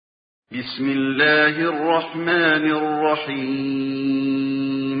بسم الله الرحمن الرحيم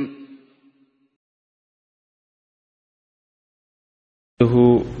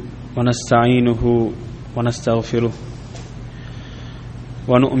ونستعينه ونستغفره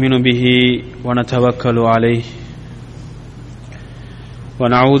ونؤمن به ونتوكل عليه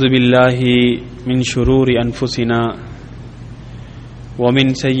ونعوذ بالله من شرور أنفسنا ومن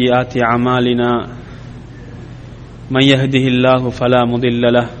سيئات أعمالنا من يهده الله فلا مضل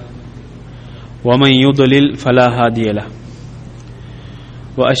له ومن يضلل فلا هادي له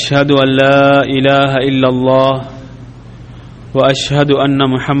وأشهد أن لا إله إلا الله وأشهد أن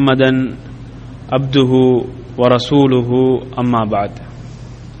محمدا عبده ورسوله أما بعد.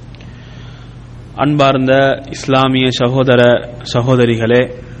 அன்பார்ந்த இஸ்லாமிய சகோதர சகோதரிகளே,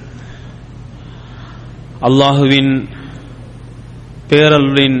 அல்லாஹுவின்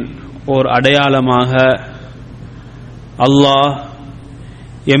பேரருளின் ஓர் அடையாளமாக அல்லாஹ்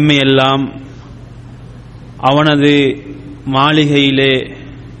எம்மையெல்லாம் அவனது மாளிகையிலே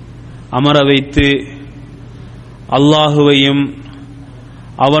அமர வைத்து அல்லாஹுவையும்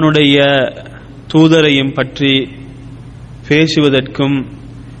அவனுடைய தூதரையும் பற்றி பேசுவதற்கும்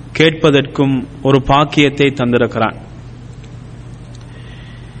கேட்பதற்கும் ஒரு பாக்கியத்தை தந்திருக்கிறான்.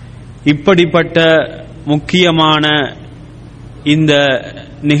 இப்படிப்பட்ட முக்கியமான இந்த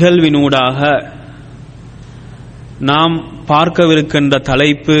நிகழ்வினூடாக நாம் பார்க்கவிருக்கின்ற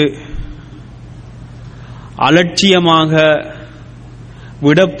தலைப்பு அலட்சியமாக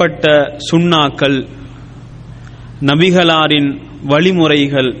விடப்பட்ட சுன்னாக்கள், நபிகளாரின்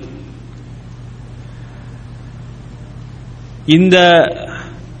வழிமுறைகள். இந்த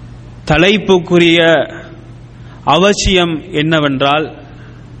தலைப்புக்குரிய அவசியம் என்னவென்றால்,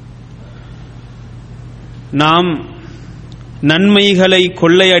 நாம் நன்மைகளை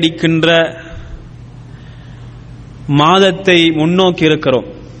கொள்ளையடிக்கின்ற மாதத்தை முன்னோக்கி இருக்கிறோம்.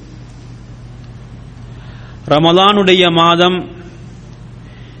 ரமலானுடைய மாதம்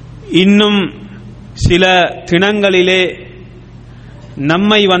இன்னும் சில தினங்களிலே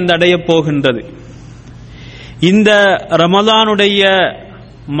நம்மை வந்தடையப் போகின்றது. இந்த ரமலானுடைய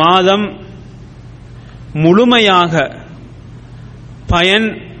மாதம் முழுமையாக பயன்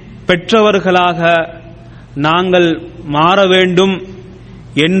பெற்றவர்களாக நாங்கள் மாற வேண்டும்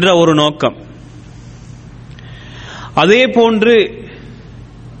என்ற ஒரு நோக்கம். அதே போன்று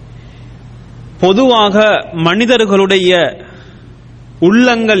பொதுவாக மனிதர்களுடைய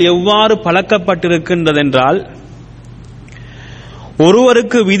உள்ளங்கள் எவ்வாறு பழக்கப்பட்டிருக்கின்றதென்றால்,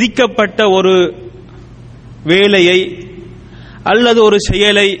 ஒருவருக்கு விதிக்கப்பட்ட ஒரு வேலையை அல்லது ஒரு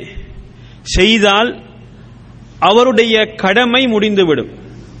செயலை செய்தால் அவருடைய கடமை முடிந்துவிடும்,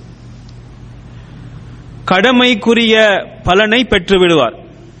 கடமைக்குரிய பலனை பெற்றுவிடுவார்.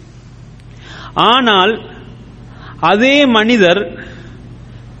 ஆனால் அதே மனிதர்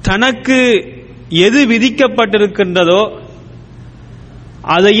தனக்கு எது விதிக்கப்பட்டிருக்கின்றதோ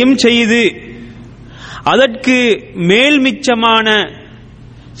அதையும் செய்து அதற்கு மேல் மிச்சமான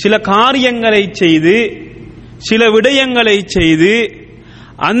சில காரியங்களை செய்து சில விடயங்களை செய்து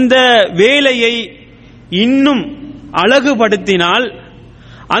அந்த வேலையை இன்னும் அழகுபடுத்தினால்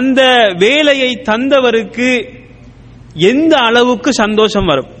அந்த வேலையை தந்தவருக்கு எந்த அளவுக்கு சந்தோஷம்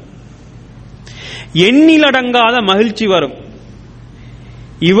வரும், எண்ணிலடங்காத மகிழ்ச்சி வரும்.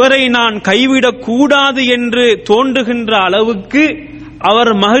 இவரை நான் கைவிடக் கூடாது என்று தோன்றுகின்ற அளவுக்கு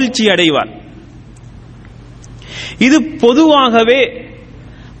அவர் மகிழ்ச்சி அடைவார். இது பொதுவாகவே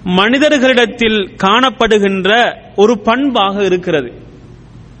மனிதர்களிடத்தில் காணப்படுகின்ற ஒரு பண்பாக இருக்கிறது.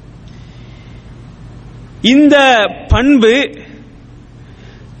 இந்த பண்பு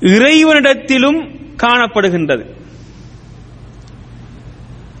இறைவனிடத்திலும் காணப்படுகின்றது.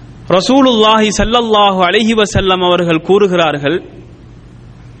 ரசூலுல்லாஹி ஸல்லல்லாஹு அலைஹி வஸல்லம் அவர்கள் கூறுகிறார்கள்,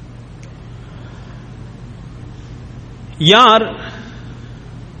 யார்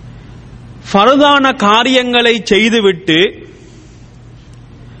ஃபர்தான காரியங்களை செய்துவிட்டு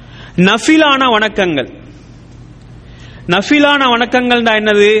நஃபிலான வணக்கங்கள், நஃபிலான வணக்கங்கள் தான்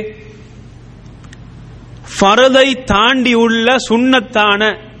என்னது? ஃபர்தை தாண்டி உள்ள சுன்னத்தான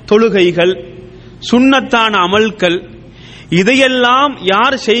தொழுகைகள், சுன்னத்தான அமல்கள், இதையெல்லாம்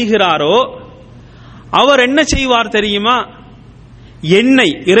யார் செய்கிறாரோ அவர் என்ன செய்வார் தெரியுமா? என்னை,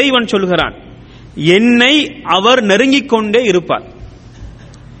 இறைவன் சொல்கிறான், என்னை அவர் நெருங்கிக் கொண்டே இருப்பார்.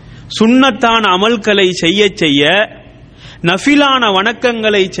 சுன்னத்தான அமல்களை செய்ய செய்ய, நஃபிலான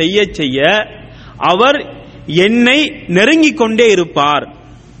வணக்கங்களை செய்ய செய்ய அவர் என்னை நெருங்கிக் கொண்டே இருப்பார்.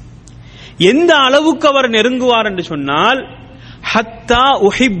 எந்த அளவுக்கு அவர் நெருங்குவார் என்று சொன்னால், ஹத்தா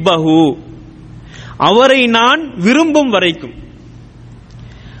உஹிப்பஹு, அவரை நான் விரும்பும் வரைக்கும்.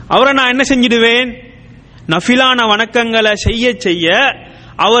 அவரை நான் என்ன செஞ்சிடுவேன்? நஃபிலான வணக்கங்களை செய்ய செய்ய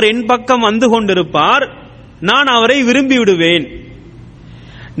அவர் என் பக்கம் வந்து கொண்டிருப்பார், நான் அவரை விரும்பி விடுவேன்.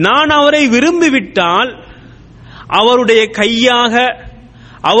 நான் அவரை விரும்பிவிட்டால் அவருடைய கையாக,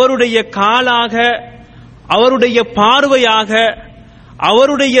 அவருடைய காலாக, அவருடைய பார்வையாக,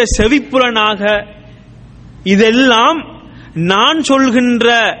 அவருடைய செவிப்புலனாக, இதெல்லாம் நான் சொல்கின்ற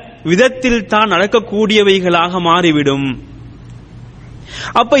விதத்தில் தான் நடக்கக்கூடியவைகளாக மாறிவிடும்.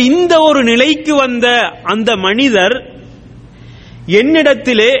 அப்ப இந்த ஒரு நிலைக்கு வந்த அந்த மனிதர்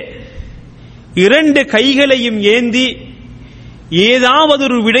என்னிடத்திலே 2 கைகளையும் ஏந்தி ஏதாவது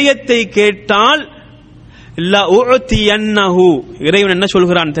ஒரு விடயத்தை கேட்டால் லஉதியன்னஹு, இறைவன் என்ன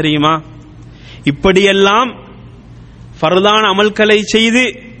சொல்கிறான் தெரியுமா? இப்படியெல்லாம் ஃபர்தான அமல்களை செய்து,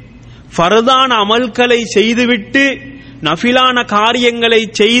 ஃபர்தான அமல்களை செய்துவிட்டு நஃபிலான காரியங்களை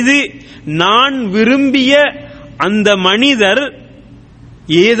செய்து நான் விரும்பிய அந்த மனிதர்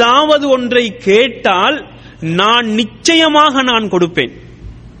ஏதாவது ஒன்றை கேட்டால் நான் நிச்சயமாக நான் கொடுப்பேன்.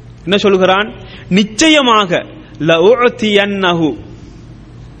 என்ன சொல்கிறான்? நிச்சயமாக லஉதியன்னஹு.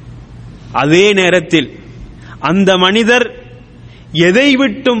 அதே நேரத்தில் அந்த மனிதர் எதை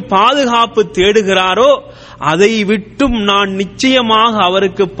விட்டும் பாதுகாப்பு தேடுகிறாரோ அதை விட்டும் நான் நிச்சயமாக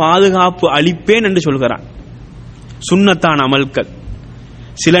அவருக்கு பாதுகாப்பு அளிப்பேன் என்று சொல்கிறான். சுன்னத்தான அமல்கள்.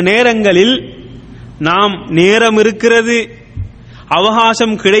 சில நேரங்களில் நாம் நேரம் இருக்கிறது,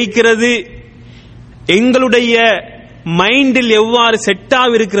 அவகாசம் கிடைக்கிறது, எங்களுடைய மைண்டில் எவ்வாறு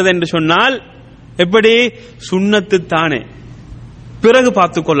செட்டாக இருக்கிறது என்று சொன்னால், எப்படி சுன்னத்து தானே, பிறகு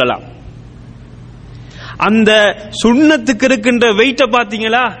பார்த்துக் கொள்ளலாம். அந்த சுன்னத்துக்கு இருக்கின்ற வெயிட்ட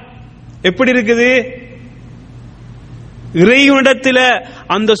பாத்தீங்களா எப்படி இருக்குது? இறைவனிடத்தில்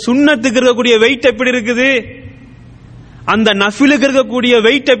அந்த சுன்னத்துக்கு இருக்கக்கூடிய வெயிட் எப்படி இருக்குது? அந்த நஃபிலுக்கு இருக்கக்கூடிய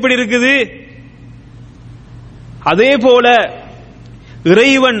வெயிட் எப்படி இருக்குது? அதே போல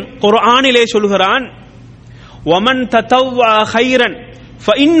இறைவன் குர்ஆனிலே சொல்கிறான், வமன் ததவ்வா கைரன்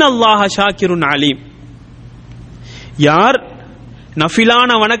ஃபஇன்னல்லாஹ ஷாக்கிருன் அலீம். யார் நஃபிலான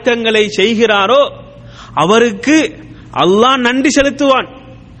வணக்கங்களை செய்கிறாரோ அவருக்கு அல்லாஹ் நன்றி செலுத்துவான்,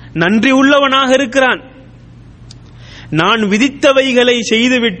 நன்றி உள்ளவனாக இருக்கிறான். நான் விதித்தவைகளை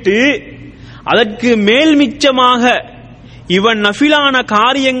செய்துவிட்டு அதற்கு மேல் மிச்சமாக இவன் நஃபிலான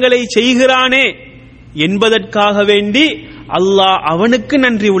காரியங்களை செய்கிறானே என்பதற்காக வேண்டி அல்லாஹ் அவனுக்கு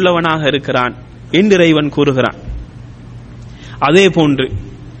நன்றி உள்ளவனாக இருக்கிறான் என்று இறைவன் கூறுகிறான். அதே போன்று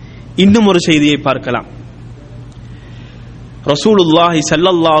இன்னும் ஒரு செய்தியை பார்க்கலாம். ரசூலுல்லாஹி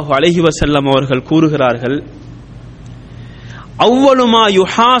ஸல்லல்லாஹு அலைஹி வஸல்லம் அவர்கள் கூறுகிறார்கள், அவ்வலு மா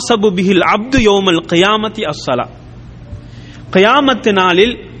யுஹாஸபு பிஹில் அப்து யௌமல் கியாமத்தி அஸ்ஸலா. கியாமத்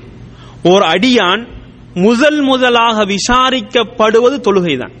நாளில் ஒரு அடியான் முதலாக விசாரிக்கப்படுவது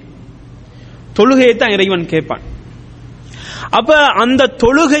தொழுகைதான். தொழுகையை தான் இறைவன் கேட்பான். அப்ப அந்த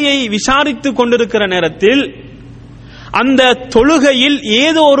தொழுகையை விசாரித்துக் கொண்டிருக்கிற நேரத்தில் அந்த தொழுகையில்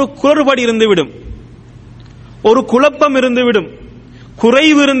ஏதோ ஒரு குளறுபடி இருந்துவிடும், ஒரு குழப்பம் இருந்துவிடும்,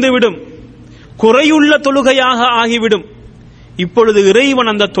 குறைவு இருந்துவிடும், குறையுள்ள தொழுகையாக ஆகிவிடும். இப்பொழுது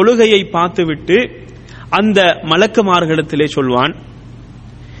இறைவன் அந்த தொழுகையை பார்த்துவிட்டு அந்த மலக்குமார்களிடத்திலே சொல்வான்,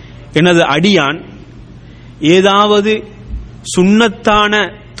 எனது அடியான் ஏதாவது சுன்னத்தான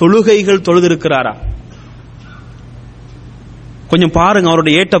தொழுகைகள் தொழுதிருக்கிறாரா? கொஞ்சம் பாருங்க,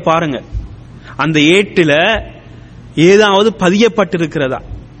 அவருடைய ஏட்ட பாருங்க, அந்த ஏட்டில ஏதாவது பதியப்பட்டிருக்கிறதா?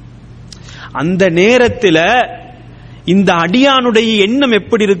 அந்த நேரத்தில் இந்த அடியானுடைய எண்ணம்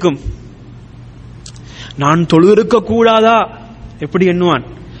எப்படி இருக்கும்? நான் தொழுதிருக்க கூடாதா? எப்படி எண்ணுவான்?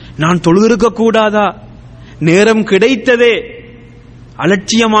 நான் தொழுதிருக்க கூடாதா? நேரம் கிடைத்ததே,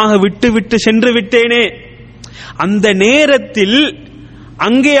 அலட்சியமாக விட்டு சென்று விட்டேனே. அந்த நேரத்தில்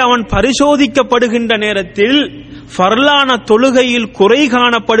அங்கே அவன் பரிசோதிக்கப்படுகின்ற நேரத்தில், ஃபர்லான தொழுகையில் குறை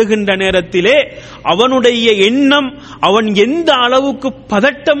காணப்படுகின்ற நேரத்திலே அவனுடைய எண்ணம், அவன் எந்த அளவுக்கு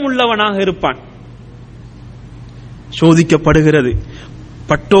பதட்டம் உள்ளவனாக இருப்பான். சோதிக்கப்படுகிறது,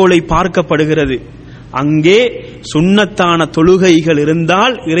 பட்டோலை பார்க்கப்படுகிறது. அங்கே சுன்னத்தான தொழுகைகள்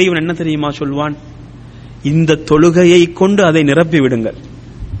இருந்தால் இறைவன் என்ன தெரியுமா சொல்வான்? இந்த தொழுகையை கொண்டு அதை நிரப்பி விடுங்கள்,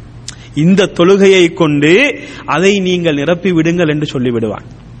 இந்த தொழுகையை கொண்டு அதை நீங்கள் நிரப்பி விடுங்கள் என்று சொல்லிவிடுவான்.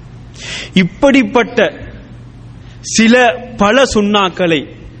 இப்படிப்பட்ட பல சுன்னாக்களை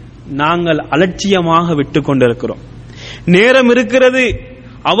நாங்கள் அலட்சியமாக விட்டுக் கொண்டிருக்கிறோம். நேரம் இருக்கிறது,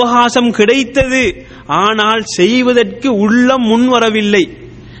 அவகாசம் கிடைத்தது, ஆனால் செய்வதற்கு உள்ளம் முன்வரவில்லை,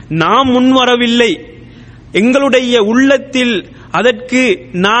 நாம் முன்வரவில்லை. எங்களுடைய உள்ளத்தில் அதற்கு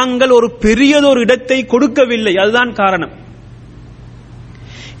நாங்கள் ஒரு பெரியதொரு இடத்தை கொடுக்கவில்லை. அதுதான் காரணம்.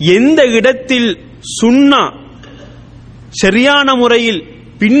 எந்த இடத்தில் சுன்னா சரியான முறையில்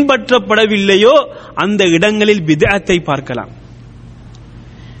பின்பற்றப்படவில்லையோ அந்த இடங்களில் பித்அத்தை பார்க்கலாம்.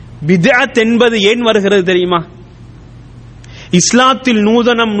 பித்அத் என்பது ஏன் வருகிறது தெரியுமா? இஸ்லாத்தில்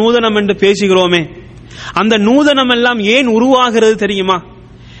நூதனம் நூதனம் என்று பேசுகிறோமே, அந்த நூதனம் எல்லாம் ஏன் உருவாகிறது தெரியுமா?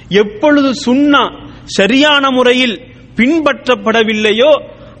 எப்பொழுது சுன்னா சரியான முறையில் பின்பற்றப்படவில்லையோ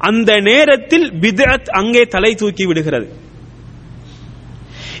அந்த நேரத்தில் பித்அத் அங்கே தலை தூக்கி விடுகிறது.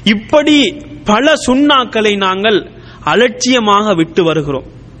 இப்படி பல சுன்னாக்களை நாங்கள் அலட்சியமாக விட்டு வருகிறோம்.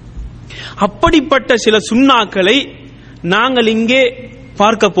 அப்படிப்பட்ட சில சுன்னாக்களை நாங்கள் இங்கே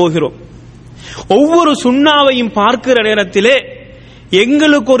பார்க்க போகிறோம். ஒவ்வொரு சுன்னாவையும் பார்க்கிற நேரத்திலே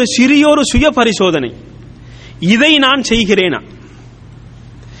எங்களுக்கு ஒரு சிறியோரு சுய பரிசோதனை, இதை நான் செய்கிறேனா,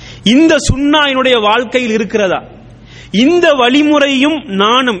 இந்த சுன்னா என்னுடைய வாழ்க்கையில் இருக்கிறதா, இந்த வழிமுறையும்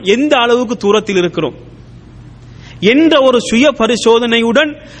நானும் எந்த அளவுக்கு தூரத்தில் இருக்கிறோம் என்ற ஒரு சுய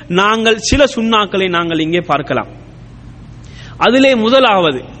பரிசோதனையுடன் நாங்கள் சில சுன்னாக்களை நாங்கள் இங்கே பார்க்கலாம். அதிலே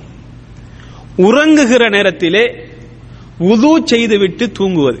முதலாவது, உறங்குகிற நேரத்திலே வுது செய்துவிட்டு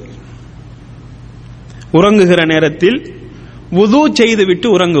தூங்குவது. உறங்குகிற நேரத்தில் வுது செய்துவிட்டு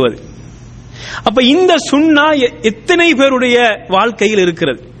உறங்குவது. அப்ப இந்த சுன்னா எத்தனை பேருடைய வாழ்க்கையில்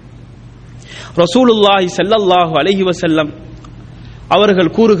இருக்கிறது? ரசூலுல்லாஹி ஸல்லல்லாஹு அலைஹி வஸல்லம்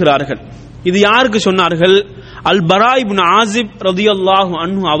அவர்கள் கூறுகிறார்கள், இது யாருக்கு சொன்னார்கள்? அல் பரா இப்னு ஆசிப் ரலியல்லாஹு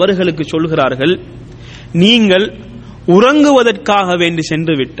அன்ஹு அவர்களுக்கு சொல்கிறார்கள், நீங்கள் உறங்குவதற்காக வேண்டி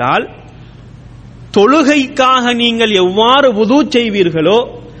சென்று விட்டால் தொழுகைக்காக நீங்கள் எவ்வாறு வுது செய்வீர்களோ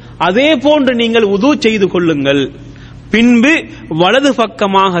அதே போன்று நீங்கள் வுது செய்து கொள்ளுங்கள், பின்பு வலது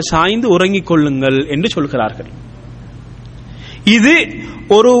பக்கமாக சாய்ந்து உறங்கிக் கொள்ளுங்கள் என்று சொல்கிறார்கள். இது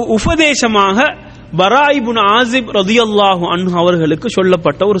ஒரு உபதேசமாக பரா இப்னு ஆசிப் ரலியல்லாஹு அன்ஹு அவர்களுக்கு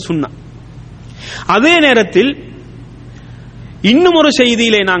சொல்லப்பட்ட ஒரு சுன்னா. அதே நேரத்தில் இன்னும் ஒரு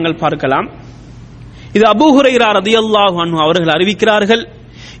செய்தியிலே நாங்கள் பார்க்கலாம். இது அபூ ஹுரைரா ரலியல்லாஹு அன்ஹு அவர்கள் அறிவிக்கிறார்கள்.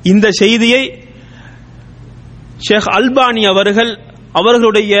 இந்த செய்தியை ஷேக் அல்பானி அவர்கள்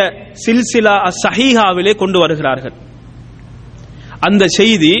அவர்களுடைய சில்சிலா அஸ்ஸஹீஹாவிலே கொண்டு வருகிறார்கள். அந்த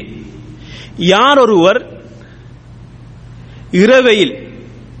செய்தி, யார் ஒருவர் இரவையில்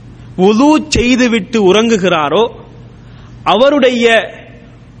வுது செய்துவிட்டு உறங்குகிறாரோ அவருடைய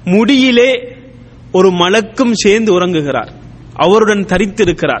முடியிலே ஒரு மலக்கும் சேர்ந்து உறங்குகிறார், அவருடன்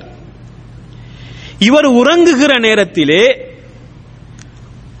தரித்திருக்கிறார். இவர் உறங்குகிற நேரத்திலே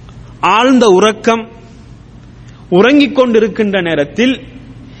ஆழ்ந்த உறக்கம், உறங்கிக் கொண்டிருக்கின்ற நேரத்தில்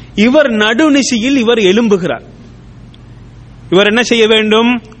இவர் நடுநிசியில் இவர் எழும்புகிறார். இவர் என்ன செய்ய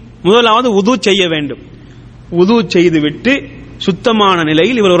வேண்டும்? முதலாவது வுது செய்ய வேண்டும். வுது செய்துவிட்டு சுத்தமான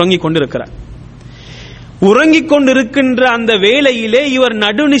நிலையில் இவர் உறங்கிக் கொண்டிருக்கிறார். உறங்கிக் கொண்டிருக்கின்ற அந்த வேளையிலே இவர்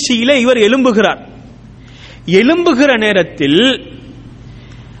நடுநிசியிலே இவர் எழும்புகிறார். எழும்புகிற நேரத்தில்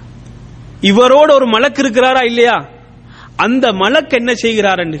இவரோடு ஒரு மலக்கு இருக்கிறாரா இல்லையா? அந்த மலக்கு என்ன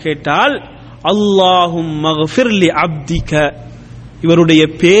செய்கிறார் என்று கேட்டால், அல்லாஹும்ம ஃபிர்லி அப்திக, இவருடைய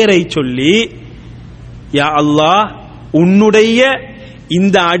பேரை சொல்லி, யா அல்லாஹ், உன்னுடைய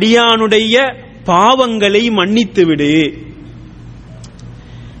இந்த அடியானுடைய பாவங்களை மன்னித்து விடு.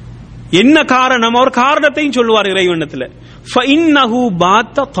 என்ன காரணம்? அவர் காரணத்தையும் சொல்லுவார் இறைவனிடத்தில். ஃபஇன்னஹு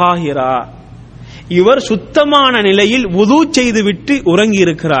பாத்த தாஹிரா, இவர் சுத்தமான நிலையில் வுது செய்துவிட்டு உறங்கி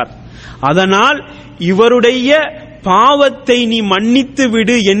இருக்கிறார், அதனால் இவருடைய பாவத்தை நீ மன்னித்து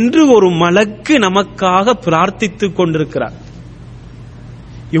விடு என்று ஒரு மலக்கு நமக்காக பிரார்த்தித்துக் கொண்டிருக்கிறார்.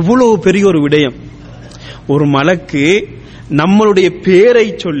 எவ்வளவு பெரிய ஒரு விடயம்! ஒரு மலக்கு நம்மளுடைய பேரை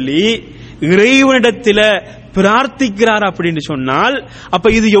சொல்லி இறைவனிடத்தில் பிரார்த்திக்கிறார் அப்படின்னு சொன்னால், அப்ப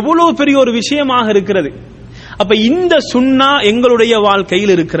இது எவ்வளவு பெரிய ஒரு விஷயமாக இருக்கிறது. அப்ப இந்த சுன்னா எங்களுடைய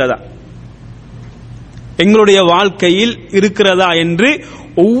வாழ்க்கையில் இருக்கிறதா, எங்களுடைய வாழ்க்கையில் இருக்கிறதா என்று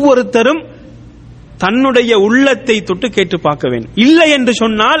ஒவ்வொருத்தரும் தன்னுடைய உள்ளத்தை தொட்டு கேட்டு பார்க்க வேண்டும். இல்லை என்று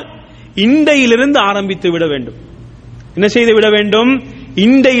சொன்னால் இன்றையிலிருந்து ஆரம்பித்து விட வேண்டும். என்ன செய்து விட வேண்டும்?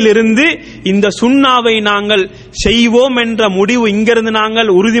 இன்றையிலிருந்து இந்த சுன்னாவை நாங்கள் செய்வோம் என்ற முடிவு இங்கிருந்து நாங்கள்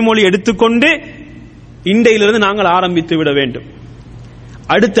உறுதிமொழி எடுத்துக்கொண்டு இன்றையிலிருந்து நாங்கள் ஆரம்பித்து விட வேண்டும்.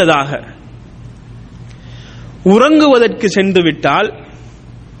 அடுத்ததாக, உறங்குவதற்கு சென்று விட்டால்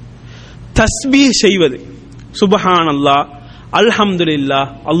தஸ்பீஹ் செய்வது, சுப்ஹானல்லாஹ், அல்ஹம்துலில்லாஹ்,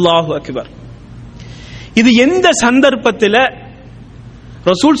 அல்லாஹு அக்பர். இது எந்த சந்தர்ப்பத்தில்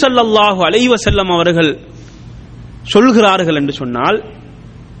ரசூல் ஸல்லல்லாஹு அலைஹி வஸல்லம் அவர்கள் சொல்கிறார்கள் என்று சொன்னால்,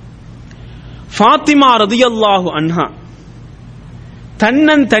 ஃபாத்திமா ரலியல்லாஹு அன்ஹா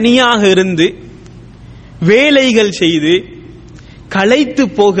தன்னந்தனியாக இருந்து வேலைகள் செய்து களைத்து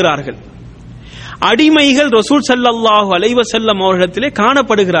போகிறார்கள். அடிமைகள் ரசூல் ஸல்லல்லாஹு அலைஹி வஸல்லம் அவர்களிடத்திலே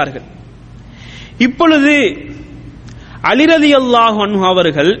காணப்படுகிறார்கள். இப்பொழுது அலி ரலியல்லாஹு அன்ஹு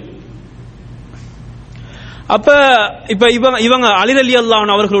அவர்கள், இப்ப இவங்க அலி ரலியல்லாஹு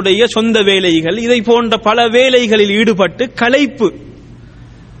அன்ஹு அவர்களுடைய சொந்த வேலைகள், இதை போன்ற பல வேலைகளில் ஈடுபட்டு களைப்பு,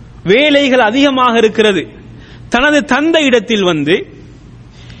 வேலைகள் அதிகமாக இருக்கிறது. தனது தந்தை இடத்தில் வந்து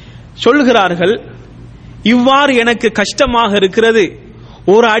சொல்கிறார்கள், இவ்வாறு எனக்கு கஷ்டமாக இருக்கிறது,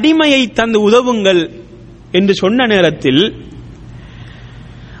 ஒரு அடிமையை தந்து உதவுங்கள் என்று சொன்ன நேரத்தில்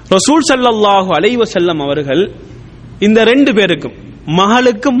ரசூல் ஸல்லல்லாஹு அலைஹி வஸல்லம் அவர்கள் இந்த 2 பேருக்கும்,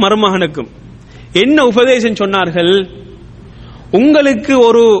 மகளுக்கும் மருமகனுக்கும் என்ன உபதேசம் சொன்னார்கள்? உங்களுக்கு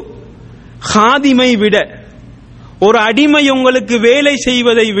ஒரு ஹாதிமை விட, ஒரு அடிமை உங்களுக்கு வேலை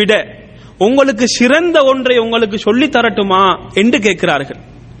செய்வதை விட உங்களுக்கு சிறந்த ஒன்றை உங்களுக்கு சொல்லி தரட்டுமா என்று கேட்கிறார்கள்.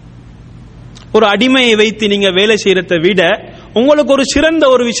 ஒரு அடிமையை வைத்து நீங்க வேலை செய்யறதை விட உங்களுக்கு ஒரு சிறந்த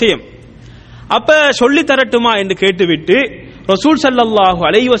ஒரு விஷயம் அப்ப சொல்லி தரட்டுமா என்று கேட்டுவிட்டு ரசூல் ஸல்லல்லாஹு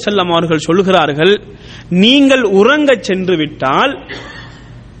அலைஹி வஸல்லம் அவர்கள் சொல்கிறார்கள், நீங்கள் உறங்க சென்று விட்டால்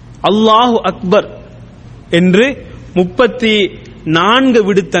அல்லாஹு அக்பர் என்று 34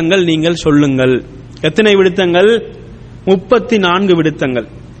 விடுத்தங்கள் நீங்கள் சொல்லுங்கள். எத்தனை விடுத்தங்கள்? 34 விடுத்தங்கள்.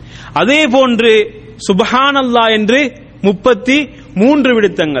 அதே போன்று சுப்ஹானல்லாஹ் என்று 33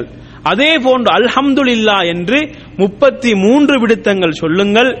 விடுத்தங்கள். அதே போன்று அல்ஹம்துலில்லாஹ் என்று 33 விடுத்தங்கள்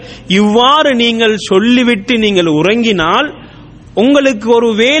சொல்லுங்கள். இவ்வாறு நீங்கள் சொல்லிவிட்டு நீங்கள் உறங்கினால் உங்களுக்கு ஒரு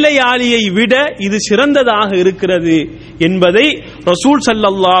வேலையாளியை விட இது சிறந்ததாக இருக்கிறது என்பதை ரசூல்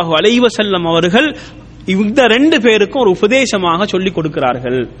ஸல்லல்லாஹு அலைஹி வஸல்லம் அவர்கள் இந்த 2 பேருக்கும் ஒரு உபதேசமாக சொல்லிக்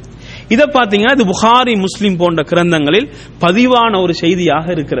கொடுக்கிறார்கள். இதை பார்த்தீங்கன்னா இது புகாரி, முஸ்லிம் போன்ற கிரந்தங்களில் பதிவான ஒரு செய்தியாக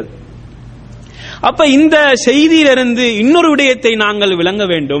இருக்கிறது. அப்ப இந்த செய்தியிலிருந்து இன்னொரு விடயத்தை நாங்கள் விளங்க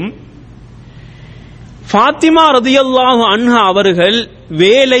வேண்டும். ஃபாத்திமா ரலியல்லாஹு அன்ஹா அவர்கள்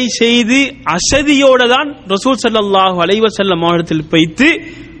வேலை செய்து அசதியோடு தான் ரசூல் ஸல்லல்லாஹு அலைஹி வஸல்லம் அவர்களிடத்தில் வைத்து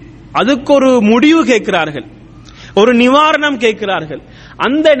அதுக்கு ஒரு முடிவு கேட்கிறார்கள், ஒரு நிவாரணம் கேட்கிறார்கள்.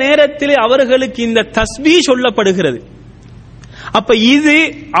 அந்த நேரத்தில் அவர்களுக்கு இந்த தஸ்பீஹ் சொல்லப்படுகிறது. அப்ப இது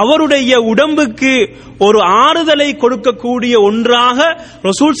அவருடைய உடம்புக்கு ஒரு ஆறுதலை கொடுக்கக்கூடிய ஒன்றாக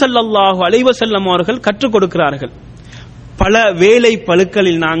ரசூல் ஸல்லல்லாஹு அலைஹி வஸல்லம் அவர்கள் கற்றுக் கொடுக்கிறார்கள். பல வேலை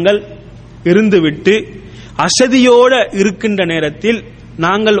பளுக்களில் நாங்கள் இருந்துவிட்டு அசதியோடு இருக்கின்ற நேரத்தில்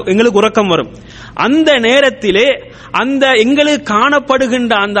எங்களுக்கு உறக்கம் வரும். அந்த நேரத்திலே அந்த எங்களுக்கு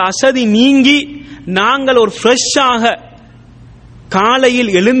காணப்படுகின்ற அந்த அசதி நீங்கி நாங்கள் ஒரு ஃப்ரெஷ்ஷாக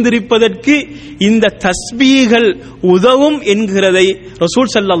காலையில் எழுந்திருப்பதற்கு இந்த தஸ்பீகள் உதவும் என்கிறதை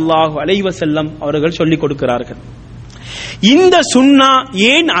ரசூல் ஸல்லல்லாஹு அலைஹி வஸல்லம் அவர்கள் சொல்லிக் கொடுக்கிறார்கள். இந்த சுன்னா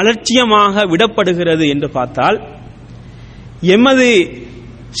ஏன் அலட்சியமாக விடப்படுகிறது என்று பார்த்தால், எமது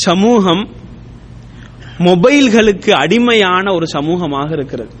சமூகம் மொபைல்களுக்கு அடிமையான ஒரு சமூகமாக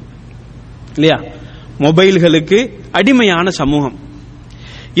இருக்கிறது இல்லையா? மொபைல்களுக்கு அடிமையான சமூகம்.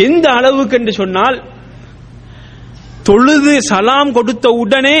 எந்த அளவுக்கு என்று சொன்னால், தொழுது சலாம் கொடுத்த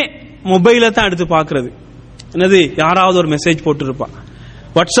உடனே மொபைலை தான் எடுத்து பார்க்கிறது. என்னது, யாராவது ஒரு மெசேஜ் போட்டிருப்பா,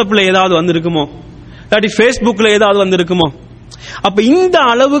 வாட்ஸ்அப்ல ஏதாவது வந்திருக்குமோ, இல்லாட்டி ஃபேஸ்புக்ல ஏதாவது வந்திருக்குமோ. அப்ப இந்த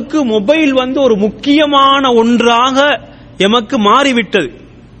அளவுக்கு மொபைல் ஒரு முக்கியமான ஒன்றாக எமக்கு மாறிவிட்டது.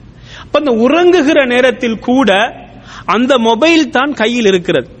 அப்ப அந்த உறங்குகிற நேரத்தில் கூட அந்த மொபைல் தான் கையில்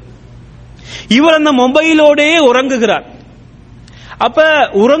இருக்கிறது. இவர் அந்த மொபைலோடே உறங்குகிறார். அப்ப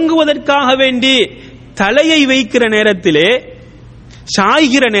உறங்குவதற்காக வேண்டி தலையை வைக்கிற நேரத்திலே,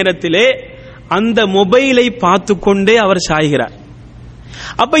 சாய்கிற நேரத்திலே அந்த மொபைலை பார்த்து கொண்டே அவர் சாய்கிறார்.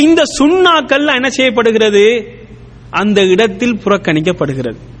 அப்ப இந்த சுன்னாக்கள் என்ன செய்யப்படுகிறது? அந்த இடத்தில்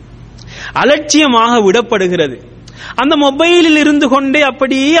புறக்கணிக்கப்படுகிறது, அலட்சியமாக விடப்படுகிறது. அந்த மொபைலில் இருந்து கொண்டே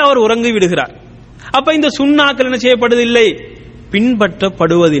அப்படியே அவர் உறங்கி விடுகிறார். அப்ப இந்த சுன்னாக்கள் என்ன செய்யப்படுவதில்லை?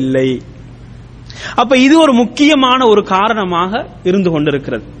 பின்பற்றப்படுவதில்லை. அப்ப இது ஒரு முக்கியமான ஒரு காரணமாக இருந்து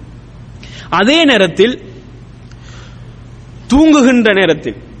கொண்டிருக்கிறது. அதே நேரத்தில் தூங்குகின்ற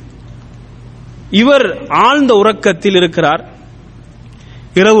நேரத்தில் இவர் ஆழ்ந்த உறக்கத்தில் இருக்கிறார்.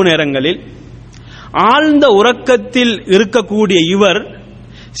 இரவு நேரங்களில் ஆழ்ந்த உறக்கத்தில் இருக்கக்கூடிய இவர்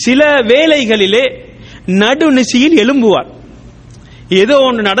சில வேளைகளிலே நடுநிசியில் எழும்புவார். ஏதோ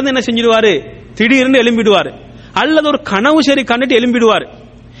ஒன்று நடந்து என்ன செஞ்சிடுவாரு, திடீர்னு எழும்பிடுவார், அல்லது ஒரு கனவு சரி கண்டுட்டு எழும்பிடுவார்.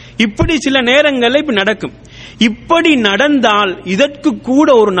 இப்படி சில நேரங்களில் இப்படி நடக்கும். இப்படி நடந்தால் இதற்கு கூட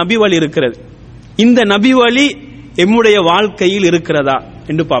ஒரு நபி வழி இருக்கிறது. இந்த நபி வழி எம்முடைய வாழ்க்கையில் இருக்கிறதா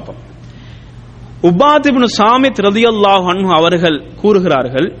என்று பார்ப்போம். உபாத் இப்னு சாமித் ரலியல்லாஹு அன்ஹு அவர்கள்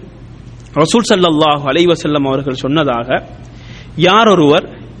கூறுகிறார்கள், ரசூல் ஸல்லல்லாஹு அலைஹி வஸல்லம் அவர்கள் சொன்னதாக, யார் ஒருவர்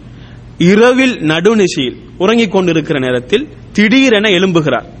இரவில் நடுநிசியில் உறங்கிக் கொண்டிருக்கிற நேரத்தில் திடீரென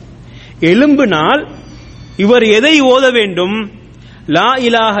எழும்புகிறார், எழும்பினால் இவர் எதை ஓத வேண்டும்? லா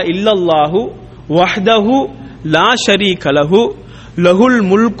இலாஹ இல்லல்லாஹு வஹ்தஹு லா ஷரீக லஹு லஹுல்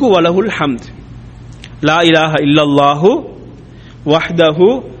முல்கு வலஹுல் ஹம்த். லா இலாஹ இல்லல்லாஹு வஹ்தஹு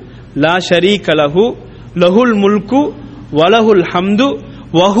லா ஷரீக லஹு லஹுல் முல்கு வலஹுல் ஹம்து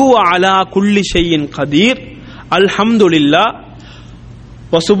வஹுவ அலா குல்லி ஷைஇன் கதீர் அல்ஹம்துலில்லாஹ்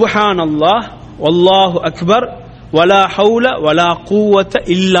வசுப்ஹானல்லாஹ் வல்லாஹு அக்பர் வலா ஹவுல வலா குவத்த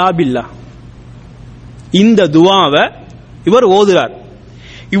இல்லா பில்லா. இந்த துஆவை இவர் ஓதுறார்.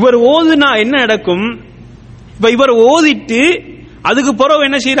 இவர் ஓதுனா என்ன நடக்கும்? இப்ப இவர் ஓதிட்டு அதுக்கு பிறகு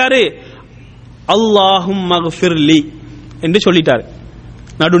என்ன செய்யறாரு? அல்லாஹும்ம ஃபிர்லி என்று சொல்லிட்டாரு.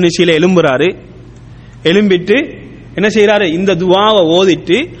 நடுநிசையில எழும்புறாரு. எழும்பிட்டு என்ன செய்யறாரு? இந்த துஆவை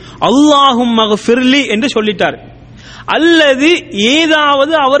ஓதிட்டு அல்லாஹும்ம ஃபிர்லி என்று சொல்லிட்டார். அல்லது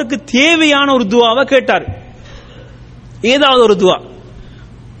ஏதாவது அவருக்கு தேவையான ஒரு துஆவை கேட்டார். ஏதாவது ஒரு துஆ,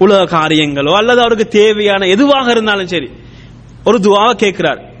 உலக காரியங்களோ அல்லது அவருக்கு தேவையான எதுவாக இருந்தாலும் சரி, ஒரு துஆவை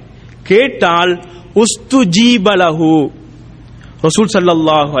கேட்கிறார். கேட்டால் உஸ்துஜீப லஹு, ரசூல்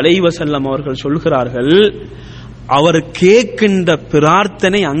ஸல்லல்லாஹு அலைஹி வஸல்லம் அவர்கள் சொல்கிறார்கள், அவர் கேட்கின்ற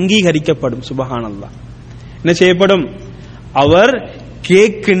பிரார்த்தனை அங்கீகரிக்கப்படும். சுப்ஹானல்லாஹ். என்ன செய்யப்படும்? அவர்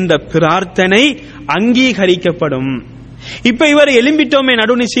கேட்கின்ற பிரார்த்தனை அங்கீகரிக்கப்படும். இப்ப இவர் எழும்பிட்டோமே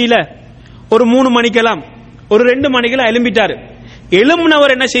நடுநிசையில, ஒரு 3 மணிக்கெல்லாம், ஒரு 2 மணிக்கெல்லாம் எழும்பிட்டாரு.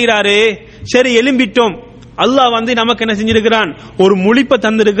 எழும்பினவர் என்ன செய்யறாரு? சரி எழும்பிட்டோம், அல்லாஹ் நமக்கு என்ன செஞ்சிருக்கிறான்? ஒரு முழிப்பை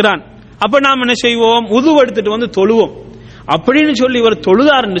தந்திருக்கிறான். அப்ப நாம் என்ன செய்வோம்? உது எடுத்துட்டு தொழுவோம் அப்படின்னு சொல்லி இவர்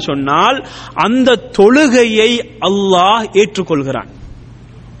தொழுதார் என்று சொன்னால் அந்த தொழுகையை அல்லாஹ் ஏற்றுக்கொள்கிறான்.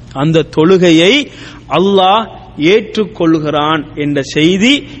 அந்த தொழுகையை அல்லாஹ் ஏற்றுக்கொள்கிறான் என்ற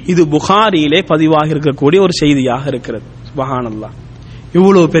செய்தி இது புகாரியிலே பதிவாக இருக்கக்கூடிய ஒரு செய்தியாக இருக்கிறது. சுப்ஹானல்லாஹ்,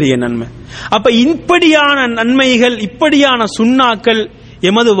 இவ்வளவு பெரிய நன்மை. அப்ப இப்படியான நன்மைகள், இப்படியான சுன்னாக்கள்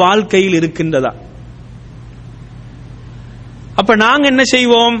எமது வாழ்க்கையில் இருக்கின்றதா? அப்ப நாங்க என்ன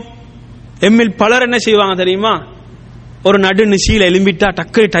செய்வோம்? எம்மில் பலர் என்ன செய்வாங்க தெரியுமா? ஒரு நடுநிசையில் எழும்பிட்டா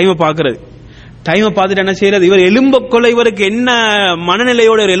டக்கு டைமை பார்க்கறது. டைமை பார்த்துட்டு என்ன செய்யறது? இவர் எலும்பக்கொள்ள இவருக்கு என்ன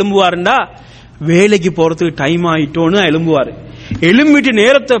மனநிலையோடு எழும்புவாருண்டா, வேலைக்கு போறதுக்கு டைம் ஆயிட்டோன்னு எழும்புவாரு. எழும்பிட்டு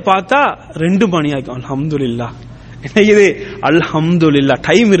நேரத்தை பார்த்தா 2 மணி ஆகும். அல்ஹம்துலில்லாஹ், என்ன இது? அல்ஹம்துலில்லாஹ்,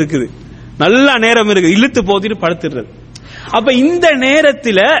 டைம் இருக்குது, நல்ல நேரம் இருக்குது, இழுத்து போத்திட்டு படுத்துடுறது. அப்ப இந்த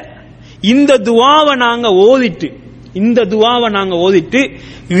நேரத்துல இந்த துஆவை நாங்க ஓதிட்டு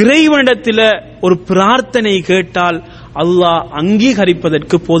இறைவனிடத்தில் ஒரு பிரார்த்தனை கேட்டால் அல்லாஹ்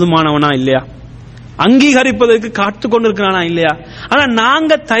அங்கீகரிப்பதற்கு போதுமானவனா இல்லையா? அங்கீகரிப்பதற்கு காத்து கொண்டிருக்கிறானா இல்லையா? ஆனா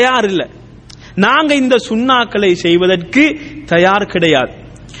நாங்க தயார் இல்லை. நாங்க இந்த சுன்னாக்களை செய்வதற்கு தயார் கிடையாது.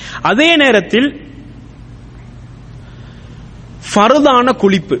 அதே நேரத்தில் ஃபர்தான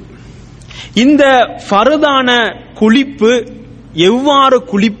குளிப்பு, இந்த ஃபர்தான குளிப்பு எவ்வாறு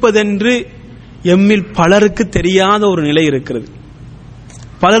குளிப்பதென்று எம்மில் பலருக்கு தெரியாத ஒரு நிலை இருக்கிறது.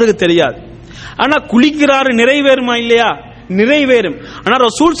 பலருக்கு தெரியாது. ஆனா குளிக்கிறாரு, நிறைவேறுமா இல்லையா? நிறைவேறும். ஆனா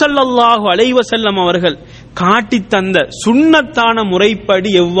ரசூல் ஸல்லல்லாஹு அலைஹி வஸல்லம் அவர்கள் காட்டி தந்த சுன்னத்தான முறைப்படி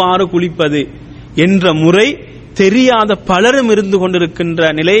எவ்வாறு குளிப்பது என்ற முறை தெரியாத பலரும் இருந்து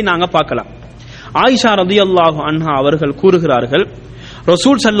கொண்டிருக்கின்ற நிலையை நாங்க பார்க்கலாம். ஆயிஷா ரலியல்லாஹு அன்ஹா அவர்கள் கூறுகிறார்கள்,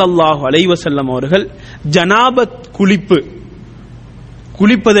 ரசூல் ஸல்லல்லாஹு அலைஹி வஸல்லம் அவர்கள் ஜனாபத்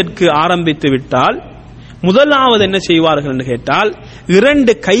குளிப்பதற்கு ஆரம்பித்து விட்டால் முதலாவது என்ன செய்வார்கள் என்று கேட்டால்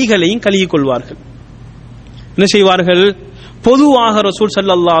 2 கைகளையும் கழுவிக் கொள்வார்கள். என்ன செய்வார்கள்? பொதுவாக ரசூல்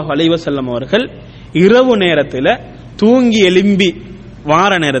ஸல்லல்லாஹு அலைஹி வஸல்லம் அவர்கள் இரவு நேரத்தில் தூங்கி எழும்பி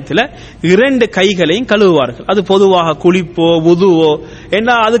வார நேரத்தில் 2 கைகளையும் கழுவுவார்கள். அது பொதுவாக குளிப்போ வுதுவோ என்ன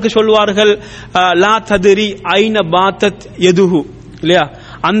அதுக்கு சொல்வார்கள், லா தத்ரி ஐன பாத்தத் யதுஹு, இல்லையா?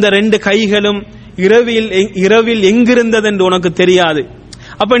 அந்த 2 கைகளும் இரவில் எங்கிருந்தது என்று உனக்கு தெரியாது.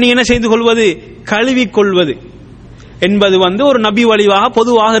 அப்ப நீ என்ன செய்து கொள்வது? கழுவிக் கொள்வது என்பது ஒரு நபி வழிவாக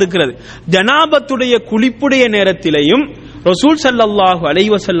பொதுவாக இருக்கிறது. ஜனாபத்துடைய குளிப்புடைய நேரத்திலேயும் ரசூல் ஸல்லல்லாஹு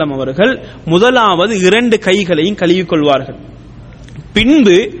அலைஹி வஸல்லம் அவர்கள் முதலாவது 2 கைகளையும் கழுவிக் கொள்வார்கள்.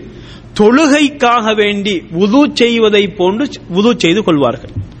 பின்பு தொழுகைக்காக வேண்டி வுது செய்வதை போன்று வுது செய்து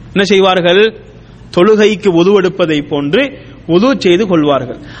கொள்வார்கள். என்ன செய்வார்கள்? தொழுகைக்கு வுது எடுப்பதை போன்று வுது செய்து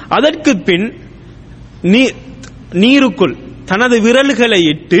கொள்வார்கள். அதற்கு பின் நீருக்குள் தனது விரல்களை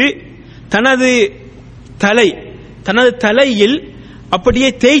இட்டு தனது தலையில் அப்படியே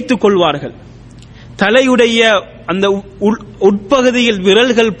தேய்த்து கொள்வார்கள். தலையுடைய அந்த உட்பகுதியில்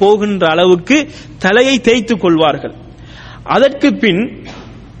விரல்கள் போகின்ற அளவுக்கு தலையை தேய்த்து கொள்வார்கள். அதற்கு பின்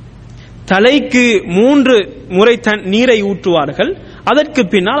தலைக்கு 3 முறை நீரை ஊற்றுவார்கள். அதற்கு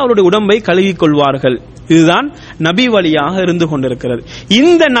பின்னால் அவருடைய உடம்பை கழுவிக் கொள்வார்கள். இதுதான் நபி வழியாக இருந்து கொண்டிருக்கிறது.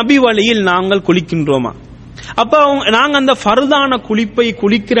 இந்த நபி வழியில் நாங்கள் குளிக்கின்றோமா? அப்ப நாங்க அந்த ஃபர்தான குளிப்பை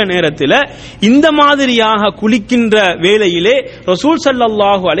குளிக்கிற நேரத்தில் இந்த மாதிரியாக குளிக்கின்ற வேளையிலே ரசூல்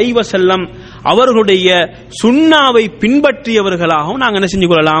ஸல்லல்லாஹு அலைஹி வஸல்லம் அவர்களுடைய சுன்னாவை பின்பற்றியவர்களாகவும் நாங்கள் என்ன செஞ்சு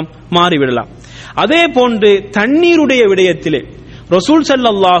கொள்ளலாம்? மாறிவிடலாம். அதே போன்று தண்ணீருடைய விடயத்திலே ரசூல்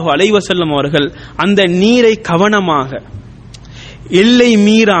ஸல்லல்லாஹு அலைஹி வஸல்லம் அவர்கள் அந்த நீரை கவனமாக, எல்லை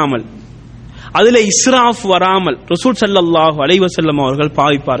மீறாமல், அதுல இஸ்ராஃப் வராமல் ரசூல் ஸல்லல்லாஹு அலைஹி வஸல்லம் அவர்கள்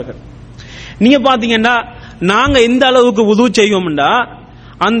பாவிப்பார்கள். நீங்க பாத்தீங்கன்னா நாங்க எந்த அளவுக்கு வுது செய்வோம்டா,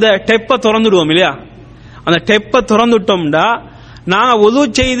 அந்த டெப்பை திறந்துடுவோம் இல்லையா, அந்த டெப்பை திறந்துட்டோம்டா நாங்க வுது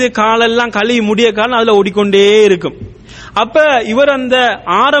செய்து காலெல்லாம் கழுவி முடிய காலம் அதுல ஓடிக்கொண்டே இருக்கும். அப்ப இவர் அந்த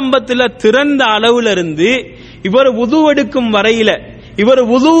ஆரம்பத்துல திறந்த அளவுல இருந்து இவர் வுது எடுக்கும் வரையில இவர்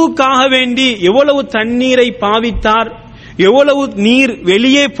வுதுவுக்காக வேண்டி எவ்வளவு தண்ணீரை பாவித்தார், எவ்வளவு நீர்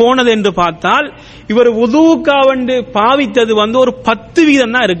வெளியே போனது என்று பார்த்தால் இவர் வுதுவுக்காக வேண்டி பாவித்தது ஒரு 10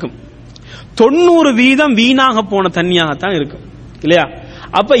 வீதம் தான் இருக்கும். 90 வீதம் வீணாக போன தண்ணியாகத்தான் இருக்கும் இல்லையா.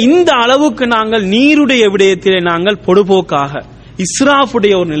 அப்ப இந்த அளவுக்கு நாங்கள் நீருடைய விடயத்திலே நாங்கள் பொடுபோக்காக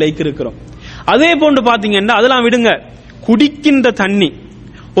இஸ்ராஃபுடைய ஒரு நிலைக்கு இருக்கிறோம். அதே போன்று பாத்தீங்கன்னா அதெல்லாம் விடுங்க, குடிக்கின்ற தண்ணி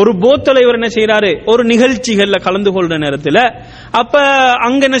ஒரு போத்தலை இவர் என்ன செய்யறாரு, ஒரு நிகழ்ச்சிகள்ல கலந்து கொள்ற நேரத்தில் அப்ப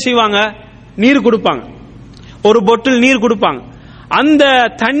அங்க என்ன செய்வாங்க, நீர் கொடுப்பாங்க, ஒரு பொட்டில் நீர் கொடுப்பாங்க. அந்த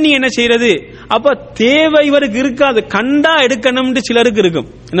தண்ணி என்ன செய்யறது, அப்ப தேவை இவருக்கு இருக்காது, கண்டா எடுக்கணும்னு சிலருக்கு இருக்கும்.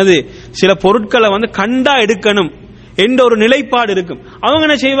 என்னது, சில பொருட்களை கண்டா எடுக்கணும் என்ற ஒரு நிலைப்பாடு இருக்கும். அவங்க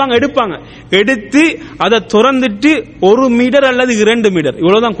என்ன செய்வாங்க, எடுப்பாங்க, எடுத்து அதை திறந்துட்டு 1 மீட்டர் அல்லது 2 மீட்டர்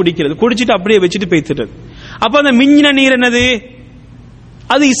இவ்வளவுதான் குடிக்கிறது, குடிச்சிட்டு அப்படியே வச்சுட்டு பேசிடுறது. அப்ப அந்த மிஞ்சின நீர் என்னது,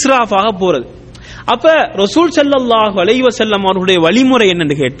 அது இஸ்ராஃபாக போறது. அப்ப ரசூல் ஸல்லல்லாஹு அலைஹி வஸல்லம் அவர்களுடைய வழிமுறை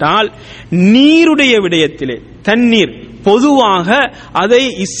என்னன்னு கேட்டால், நீருடைய விடயத்திலே தண்ணீர் பொதுவாக அதை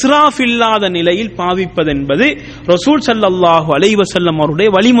இஸ்ராஃப் இல்லாத நிலையில் பாவிப்பது என்பது ரசூல் ஸல்லல்லாஹு அலைஹி வஸல்லம் அவருடைய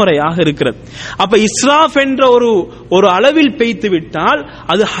வழிமுறையாக இருக்கிறது. அப்ப இஸ்ராஃப் என்ற ஒரு அளவில் பெய்த்து விட்டால்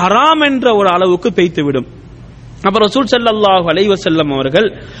அது ஹராம் என்ற ஒரு அளவுக்கு பெய்த்து விடும். அப்ப ரசூல் ஸல்லல்லாஹு அலைஹி வஸல்லம் அவர்கள்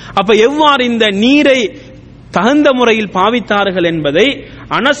அப்ப எவ்வாறு இந்த நீரை தகுந்த முறையில் பாவித்தார்கள் என்பதை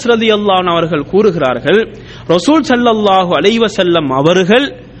அனஸ் ரலியல்லாஹு அன்ஹு அவர்கள் கூறுகிறார்கள். ரசூல் ஸல்லல்லாஹு அலைஹி வஸல்லம்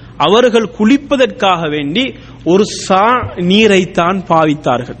அவர்கள் குளிப்பதற்காக வேண்டி ஒரு சா நீரைத்தான்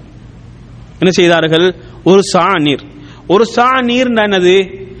பாவித்தார்கள். என்ன செய்தார்கள், ஒரு சா நீர். ஒரு சா நீர் என்னது,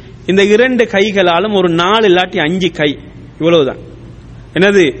 இந்த 2 கைகளாலும் ஒரு 4 இல்லாட்டி 5 கை இவ்வளவுதான்.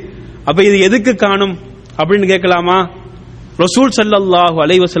 என்னது, அப்ப இது எதுக்கு காணும் அப்படின்னு கேட்கலாமா? ரசூல் ஸல்லல்லாஹு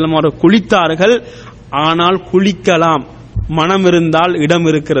அலைஹி வஸல்லம் அவர்கள் குளித்தார்கள், ஆனால் குளிக்கலாம், மனம் இருந்தால் இடம்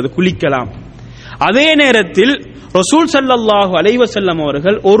இருக்கிறது, குளிக்கலாம். அதே நேரத்தில் ரசூல் ஸல்லல்லாஹு அலைஹி வஸல்லம்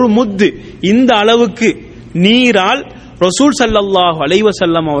அவர்கள் ஒரு முத்து இந்த அளவுக்கு நீரால் ரசூல் ஸல்லல்லாஹு அலைஹி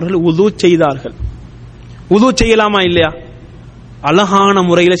வஸல்லம் அவர்கள் உது செய்தார்கள். உது செய்யலாமா இல்லையா? அழகான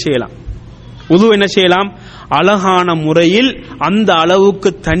முறையில் செய்யலாம். உது என்ன செய்யலாம், அழகான முறையில் அந்த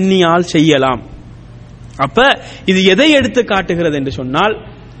அளவுக்கு தண்ணியால் செய்யலாம். அப்ப இது எதை எடுத்து காட்டுகிறது என்று சொன்னால்,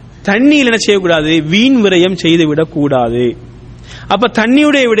 தண்ணியில் என்ன செய்யக்கூடாது, வீண் விரயம் செய்துவிடக் கூடாது. அப்ப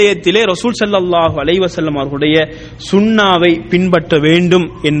தண்ணியுடைய விடயத்திலே ரசூல் ஸல்லல்லாஹு அலைஹி வஸல்லம் அவர்களுடைய சுன்னாவை பின்பற்ற வேண்டும்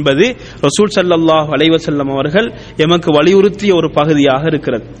என்பது ரசூல் ஸல்லல்லாஹு அலைஹி வஸல்லம் அவர்கள் எமக்கு வலியுறுத்திய ஒரு பகுதியாக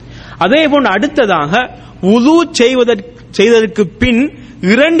இருக்கிறது. அதே போன்று அடுத்ததாக வுது செய்வதற்கு பின்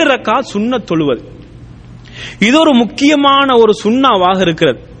 2 ரக்காத் சுன்னத் தொழுவது, இது ஒரு முக்கியமான ஒரு சுன்னாவாக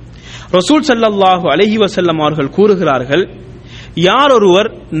இருக்கிறது. ரசூல் ஸல்லல்லாஹு அலைஹி வஸல்லம் அவர்கள் கூறுகிறார்கள், யார் ஒருவர்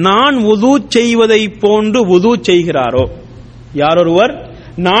நான் வுது செய்வதை போன்று வுது செய்கிறாரோ, யார் ஒருவர்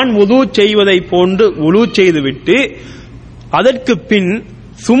நான் வுது செய்வதை போன்று வுது செய்துவிட்டு அதற்கு பின்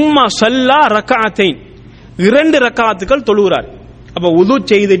சும்மா ஸல்லா ரக்அத்தைன் 2 ரக்காத்துக்கள் தொழுகிறார். அப்ப வுது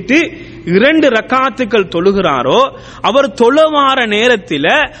செய்துட்டு 2 ரக்காத்துக்கள் தொழுகிறாரோ, அவர் தொழவார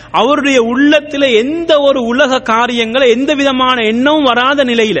நேரத்தில் அவருடைய உள்ளத்தில் எந்த ஒரு உலக காரியங்களை எந்த விதமான எண்ணமும் வராத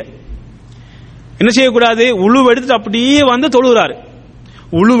நிலையில என்ன செய்யக்கூடாது, உழுவெடுத்து அப்படியே தொழுகிறாரு,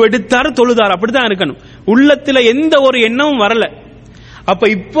 உழுவெடுத்தாரு தொழுதார், அப்படித்தான் இருக்கணும். உள்ளத்தில் எந்த ஒரு எண்ணமும் வரல. அப்ப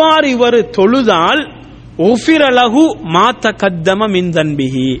இவ்வாறு இவர் தொழுதால் உஃபிர லஹு மா தகத்தம மின்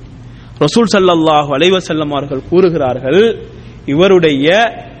தன்பிஹி, ரசூல் ஸல்லல்லாஹு அலைஹி வஸல்லம் அவர்கள் கூறுகிறார்கள், இவருடைய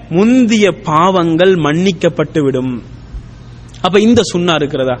முந்திய பாவங்கள் மன்னிக்கப்பட்டு விடும். அப்ப இந்த சுன்னா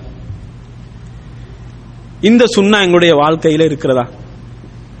இருக்கிறதா, இந்த சுன்னா எங்களுடைய வாழ்க்கையில இருக்கிறதா?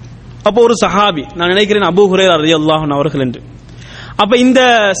 அப்போ ஒரு சஹாபி, நான் நினைக்கிறேன் அபூ ஹுரைரா ரலியல்லாஹு அன்ஹு அவர்கள் என்று, அப்ப இந்த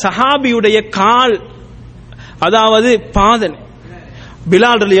சஹாபியுடைய கால், அதாவது பாதன்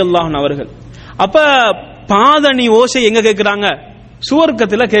பிலால் ரலியல்லாஹு அன்ஹு அவர்கள், அப்ப பாதணி ஓசை எங்க கேட்கிறாங்க,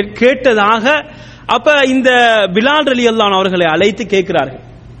 சுவர்க்கத்தில் கேட்டதாக அப்ப இந்த பிலால் ரலியல்லாஹு அன்ஹு அவர்களை அழைத்து கேட்கிறார்கள்,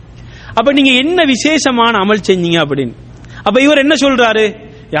 அப்ப நீங்க என்ன விசேஷமான அமல் செஞ்சீங்க அப்படின்னு. அப்ப இவர் என்ன சொல்றாரு,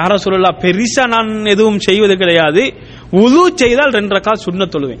 யாரோ சொல்லலாம், பெரிசா நான் எதுவும் செய்வது கிடையாது, உது செய்தால் 2 ரக்காத்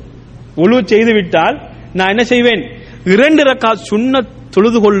சுன்னத் தொழுவேன், உது செய்து விட்டால் நான் என்ன செய்வேன், 2 ரக்காத் சுன்னத்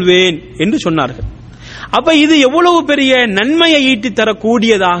தொழுது கொள்வேன் என்று சொன்னார்கள். அப்ப இது எவ்வளவு பெரிய நன்மையை ஈட்டி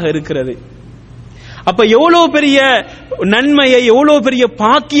தரக்கூடியதாக இருக்கிறது. அப்ப எவ்வளவு பெரிய நன்மையை, எவ்வளவு பெரிய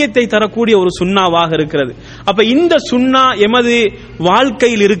பாக்கியத்தை தரக்கூடிய ஒரு சுன்னாவாக இருக்கிறது. அப்ப இந்த சுன்னா எமது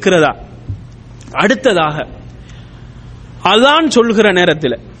வாழ்க்கையில் இருக்கிறதா? அடுத்ததாக அதான் சொல்கிற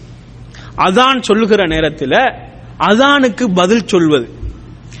நேரத்தில், அதான் சொல்லுகிற நேரத்தில் அதானுக்கு பதில் சொல்வது.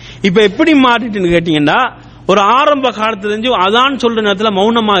 இப்ப எப்படி மாறிட்டுன்னு கேட்டீங்கன்னா, ஒரு ஆரம்ப காலத்துல இருந்து அதான் சொல்ற நேரத்தில்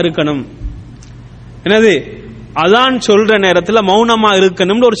மௌனமா இருக்கணும், என்னது அதான் சொல்ற நேரத்தில் மௌனமா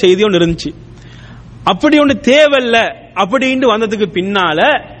இருக்கணும்னு ஒரு செய்தி ஒன்று இருந்துச்சு. அப்படி ஒன்று தேவையில்ல அப்படின்னு வந்ததுக்கு பின்னால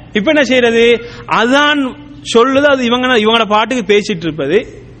இப்ப என்ன செய்யறது, அதான் சொல்லுது, அது இவங்களோட பாட்டுக்கு பேசிட்டு இருப்பது.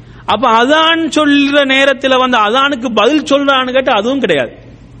 அப்ப அதான் சொல்ற நேரத்தில் வந்து அதானுக்கு பதில் சொல்றான்னு கேட்டு அதுவும் கிடையாது.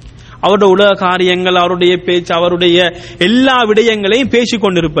 அவருடைய உலக காரியங்கள், அவருடைய பேச்சு, அவருடைய எல்லா விடயங்களையும் பேசிக்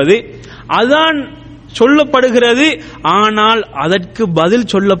கொண்டிருப்பது அதான் சொல்லப்படுகிறது. ஆனால் அதற்கு பதில்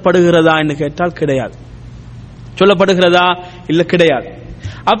சொல்லப்படுகிறதா என்று கேட்டால் கிடையாது. சொல்லப்படுகிறதா இல்ல கிடையாது.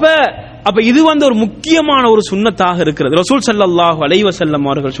 அப்ப இது வந்து ஒரு முக்கியமான ஒரு சுன்னத்தாக இருக்கிறது. ரசூல் ஸல்லல்லாஹு அலைஹி வஸல்லம்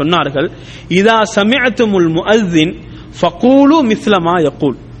அவர்கள் சொன்னார்கள், இதா சமிஅத்துமுல் முஅஸ்ஸின் ஃபகூலு மிஸ்ல மா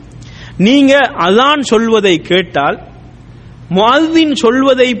யகூல். நீங்க அதான் சொல்வதை கேட்டால் முஅஸ்ஸின்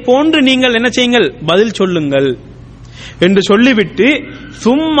சொல்வதை போன்று நீங்கள் என்ன செய்யுங்கள், பதில் சொல்லுங்கள் என்று சொல்லிவிட்டு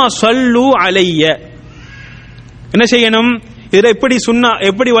சும்ம ஸல்லு அலைய, என்ன செய்யணும், இது எப்படி சுன்னா,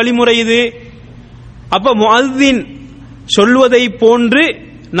 எப்படி வழிமுறை இது? அப்ப முஅஸ்ஸின் சொல்வதை போன்று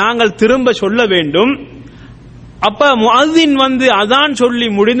நாங்கள் திரும்ப சொல்ல வேண்டும். அப்ப முஅஸ்ஸின் வந்து அதான் சொல்லி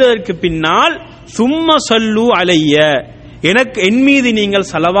முடிந்ததற்கு பின்னால் சும்ம ஸல்லு அலைய, எனக்கு என் மீது நீங்கள்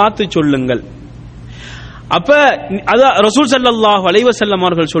ஸலவாத்து சொல்லுங்கள். அப்ப ரசூல் ஸல்லல்லாஹு அலைஹி வஸல்லம்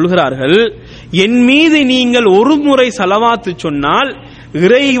அவர்கள் சொல்கிறார்கள், என் மீது நீங்கள் ஒரு முறை ஸலவாத்து சொன்னால்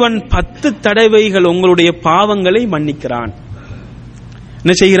இறைவன் 10 தடவைகள் உங்களுடைய பாவங்களை மன்னிக்கிறான்.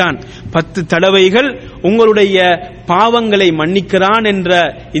 என்ன செய்கிறான்? 10 தடவைகள் உங்களுடைய பாவங்களை மன்னிக்கிறான் என்ற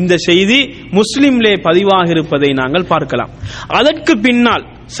இந்த செய்தி முஸ்லிம்லே பதிவாக இருப்பதை நாங்கள் பார்க்கலாம். அதற்கு பின்னால்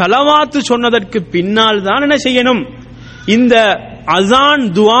ஸலவாத்து சொன்னதற்கு பின்னால் தான் என்ன செய்யணும், இந்த அஸான்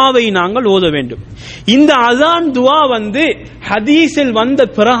துஆவை நாங்கள் ஓத வேண்டும். இந்த அஸான் துஆ வந்து ஹதீஸில் வந்த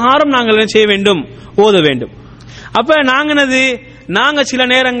பிரகாரம் நாங்கள் என்ன செய்ய வேண்டும், ஓத வேண்டும். அப்ப நாங்க சில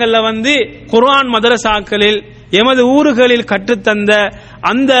நேரங்களில் வந்து குர்ஆன் மதரசாக்களில் எமது ஊர்களில் கற்றுத்தந்த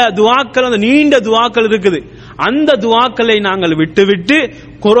அந்த துஆக்கள், அந்த நீண்ட துஆக்கள் இருக்குது, அந்த துஆக்களை நாங்கள் விட்டுவிட்டு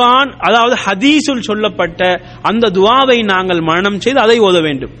குர்ஆன், அதாவது ஹதீஸுல் சொல்லப்பட்ட அந்த துஆவை நாங்கள் மனனம் செய்து அதை ஓத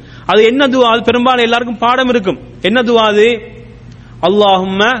வேண்டும். அது என்ன துஆ? அது பெரும்பாலும் எல்லாருக்கும் பாடம் இருக்கும். என்ன துஆ அது?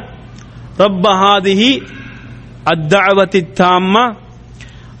 அல்லாஹும்ம ரப்ப ஹாதிஹி அத்-தஅவத்தி தாம்மா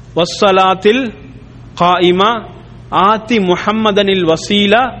வஸ்ஸலாத்தில் காயிமா ஆதி முஹம்மதனில்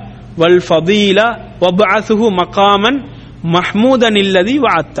வசீலா வல் ஃபதீலா வபஅத்ஹு மகாமன் மஹ்மூதன் இல்லதி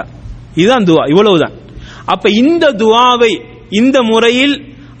வஅத்த. இதுதான் துஆ, இவ்வளவுதான். அப்ப இந்த துஆவை இந்த முறையில்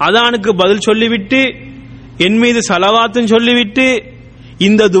அதானுக்கு பதில் சொல்லிவிட்டு என் மீது ஸலவாத்தும் சொல்லிவிட்டு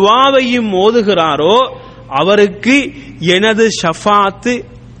இந்த துஆவையும் ஓதுகிறாரோ அவருக்கு எனது ஷஃபாத்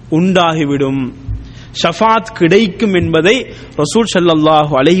உண்டாகிவிடும், ஷஃபாத் கிடைக்கும் என்பதை ரசூல்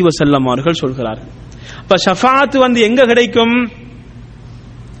ஸல்லல்லாஹு அலைஹி வஸல்லம் அவர்கள் சொல்கிறார்கள். அப்ப ஷஃபாத் வந்து எங்க கிடைக்கும்?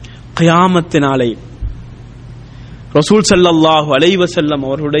 கியாமத் நாளை ரசூல் ஸல்லல்லாஹு அலைஹி வஸல்லம்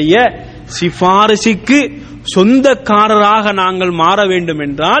அவர்களுடைய சிபாரிசுக்கு சொந்தக்காரராக நாங்கள் மாற வேண்டும்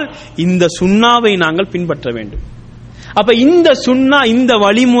என்றால் இந்த சுன்னாவை நாங்கள் பின்பற்ற வேண்டும். அப்ப இந்த சுன்னா, இந்த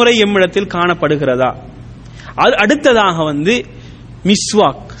வழிமுறை எம்மிடத்தில் காணப்படுகிறதா? அடுத்ததாக வந்து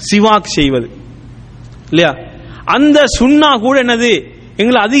மிஸ்வாக், சிவாக் செய்வது இல்லையா? அந்த சுன்னா கூட என்னது,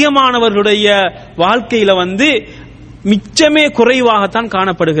 எங்கள் அதிகமானவர்களுடைய வாழ்க்கையில வந்து மிச்சமே குறைவாகத்தான்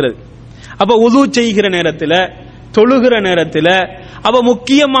காணப்படுகிறது. அப்ப உது செய்கிற நேரத்தில், தொழுகிற நேரத்தில், அப்ப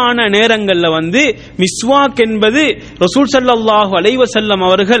முக்கியமான நேரங்கள்ல வந்து மிஸ்வாக் என்பது ரசூல் ஸல்லல்லாஹு அலைஹி வஸல்லம்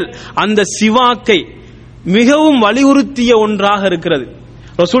அவர்கள் அந்த சிவாக்கை மிகவும் வலியுறுத்திய ஒன்றாக இருக்கிறது.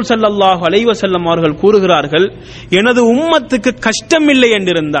 ரசூல் ஸல்லல்லாஹு அலைஹி வஸல்லம் அவர்கள் கூறுகிறார்கள், எனது உம்மத்துக்கு கஷ்டம் இல்லை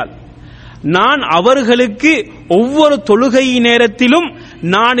என்றிருந்தால் நான் அவர்களுக்கு ஒவ்வொரு தொழுகை நேரத்திலும்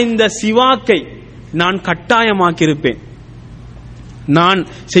நான் இந்த சிவாக்கை நான் கட்டாயமாக்கியிருப்பேன், நான்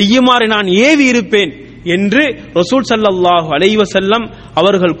செய்யுமாறு நான் ஏவி இருப்பேன் என்று ரசூல் ஸல்லல்லாஹு அலைஹி வஸல்லம்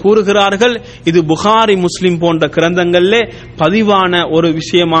அவர்கள் கூறுகிறார்கள். இது புகாரி, முஸ்லிம் போன்ற கிரந்தங்களிலே பதிவான ஒரு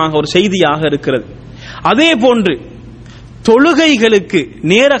விஷயமாக, ஒரு செய்தியாக இருக்கிறது. அதே போன்று தொழுகைகளுக்கு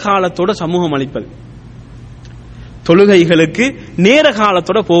நேர காலத்தோட சமூகம் அளிப்பது, தொழுகைகளுக்கு நேர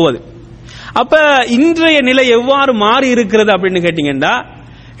காலத்தோட போவது. அப்ப இன்றைய நிலை எவ்வாறு மாறி இருக்கிறது அப்படின்னு கேட்டீங்கன்னா,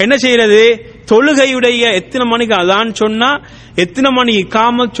 என்ன செய்யறது, தொழுகையுடைய எத்தனை மணிக்கு அதான் சொன்னா எத்தனை மணி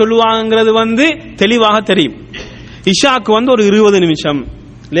இகாமத் சொல்லுவாங்கிறது வந்து தெளிவாக தெரியும். இஷாக்கு வந்து ஒரு 20 நிமிஷம்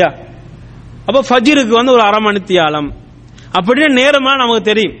இல்லையா? அப்ப ஃபஜ்ருக்கு வந்து ஒரு அரை மணி தியாலம் அப்படின்னு நேரமா நமக்கு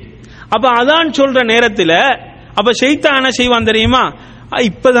தெரியும். அப்ப அதான் சொல்ற நேரத்தில் அப்ப ஷைத்தான் என்ன செய்வான் தெரியுமா?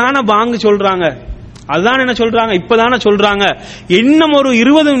 இப்பதான பாங்கு சொல்றாங்க, அதான் என்ன சொல்றாங்க, இப்பதான சொல்றாங்க, இன்னும் ஒரு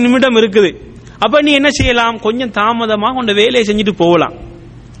 20 நிமிடம் இருக்குது, அப்ப நீ என்ன செய்யலாம், கொஞ்சம் தாமதமாக உன்னை வேலையை செஞ்சுட்டு போகலாம்.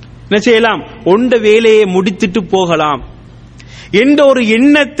 என்ன செய்யலாம், ஒன்ற வேலையை முடித்துட்டு போகலாம் என்ற ஒரு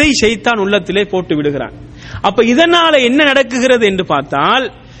எண்ணத்தை ஷைத்தான் உள்ளத்திலே போட்டு விடுகிறான். அப்ப இதனால என்ன நடக்குகிறது என்று பார்த்தால்,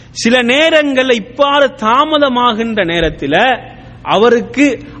 சில நேரங்களில் இப்பாறு தாமதமாகின்ற நேரத்தில் அவருக்கு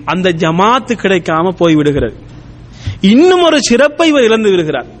அந்த ஜமாத்து கிடைக்காம போய்விடுகிறது. இன்னும் ஒரு சிறப்பை இவர் இழந்து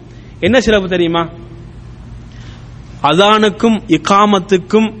விடுகிறார். என்ன சிறப்பு தெரியுமா? அதானுக்கும்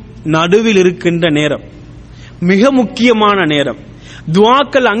இகாமத்துக்கும் நடுவில் இருக்கின்ற நேரம் மிக முக்கியமான நேரம்,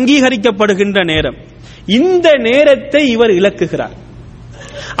 துஆக்கள் அங்கீகரிக்கப்படுகின்ற நேரம். இந்த நேரத்தை இவர் இழக்குகிறார்.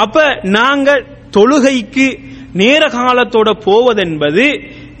 அப்ப நாங்கள் தொழுகைக்கு நேர காலத்தோட போவதென்பது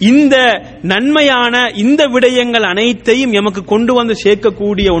இந்த நன்மையான இந்த விடயங்கள் அனைத்தையும் எமக்கு கொண்டு வந்து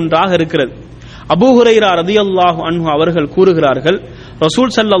சேர்க்கக்கூடிய ஒன்றாக இருக்கிறது. அபூ ஹுரைரா ரலியல்லாஹு அன்ஹு அவர்கள் கூறுகிறார்கள்,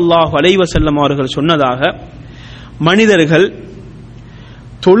 ரசூல் ஸல்லல்லாஹு அலைஹி வஸல்லம் அவர்கள் சொன்னதாக, மனிதர்கள்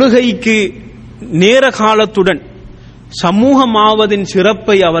தொழுகைக்கு நேர காலத்துடன் சமூகமாவதின்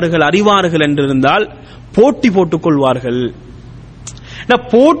சிறப்பை அவர்கள் அறிவார்கள் என்றிருந்தால் போட்டி போட்டுக் கொள்வார்கள்.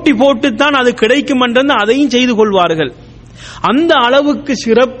 போட்டி போட்டுத்தான் அது கிடைக்கும் என்று அதையும் செய்து கொள்வார்கள். அந்த அளவுக்கு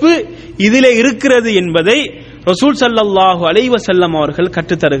சிறப்பு இதிலே இருக்கிறது என்பதை ரசூல் ஸல்லல்லாஹு அலைஹி வஸல்லம் அவர்கள்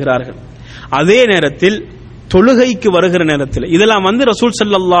கற்றுத்தருகிறார்கள். அதே நேரத்தில் தொழுகைக்கு வருகிற நேரத்தில் இதெல்லாம் ரசூல்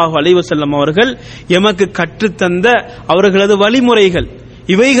ஸல்லல்லாஹு அலைஹி வஸல்லம் அவர்கள் எமக்கு கற்றுத்தந்த அவர்களது வழிமுறைகள்.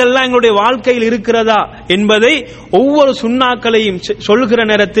 இவைகள்லாம் எங்களுடைய வாழ்க்கையில் இருக்கிறதா என்பதை ஒவ்வொரு சுன்னாக்களையும் சொல்கிற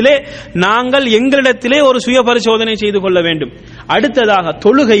நேரத்திலே நாங்கள் எங்களிடத்திலே ஒரு சுய பரிசோதனை செய்து கொள்ள வேண்டும். அடுத்ததாக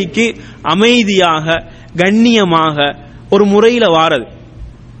தொழுகைக்கு அமைதியாக கண்ணியமாக ஒரு முறையில வாரது,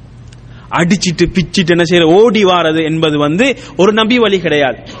 அடிச்சிட்டு பிச்சிட்டு என்ன செய்யற ஓடி வாரது என்பது ஒரு நபி வழி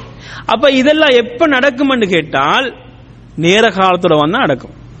கிடையாது. அப்ப இதெல்லாம் எப்ப நடக்கும் என்று கேட்டால் நேர காலத்தோட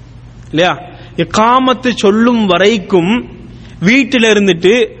நடக்கும் இல்லையா? இகாமத்து சொல்லும் வரைக்கும் வீட்டில்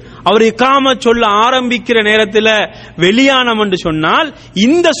இருந்துட்டு அவர் இகாமத் சொல்ல ஆரம்பிக்கிற நேரத்தில் வெளியானம் என்று சொன்னால்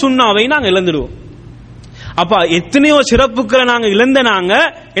இந்த சுன்னாவை நாங்கள் இழந்துடுவோம். அப்ப எத்தனையோ சிறப்புக்களை நாங்கள் இழந்த நாங்க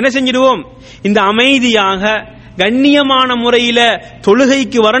என்ன செஞ்சிடுவோம், இந்த அமைதியாக கண்ணியமான முறையில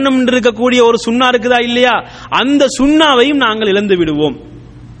தொழுகைக்கு வரணும் என்று இருக்கக்கூடிய ஒரு சுன்னா இருக்குதா இல்லையா, அந்த சுன்னாவையும் நாங்கள் இழந்து விடுவோம்.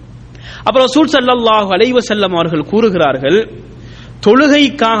 அப்புறம் ரசூல் ஸல்லல்லாஹு அலைஹி வஸல்லம் அவர்கள் கூறுகிறார்கள்,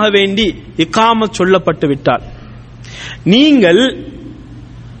 தொழுகைக்காக வேண்டி இகாமத் சொல்லப்பட்டு விட்டால் நீங்கள்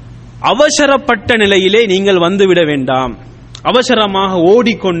அவசரப்பட்ட நிலையிலே நீங்கள் வந்துவிட வேண்டாம். அவசரமாக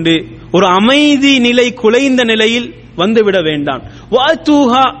ஓடிக்கொண்டு ஒரு அமைதி நிலை குலைந்த நிலையில் வந்துவிட வேண்டாம்.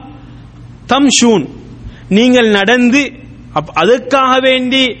 வாத்தூஹா தம்ஷூன், நீங்கள் நடந்து அதற்காக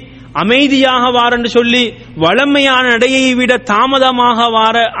வேண்டி அமைதியாக வார என்று சொல்லி வளமையான நடையை விட தாமதமாக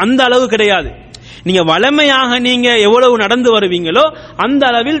வார அந்த அளவு கிடையாது. நீங்க வளமையாக நீங்க எவ்வளவு நடந்து வருவீங்களோ அந்த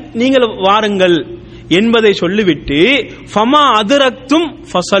அளவில் நீங்கள் வாருங்கள் என்பதை சொல்லிவிட்டு ஃபமா அதுரக்தும்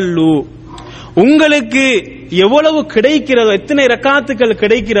ஃபஸல்லு, உங்களுக்கு எவ்வளவு கிடைக்கிறதோ எத்தனை ரக்காத்துக்கள்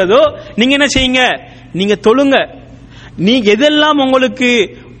கிடைக்கிறதோ நீங்க என்ன செய்யுங்க, நீங்க தொழுங்க. நீங்க எதெல்லாம்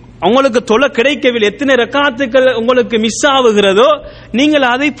உங்களுக்கு தொழ கிடைக்கவில்லை, எத்தனை ரக்காத்துக்கள் உங்களுக்கு மிஸ் ஆகுகிறதோ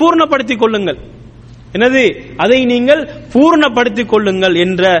நீங்கள் அதை பூர்ணப்படுத்திக் கொள்ளுங்கள். என்னது, அதை நீங்கள் பூர்ணப்படுத்திக் கொள்ளுங்கள்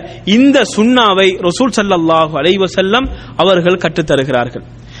என்ற இந்த சுன்னாவை ரசூல் ஸல்லல்லாஹு அலைஹி வஸல்லம் அவர்கள் கற்றுத்தருகிறார்கள்.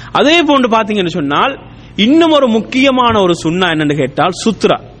 அதே போன்று பாத்தீங்கன்னு சொன்னால் இன்னும் ஒரு முக்கியமான ஒரு சுன்னா என்னன்னு கேட்டால்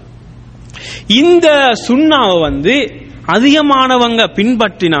சுத்ரா. இந்த சுன்னாவை அதிகமானவங்க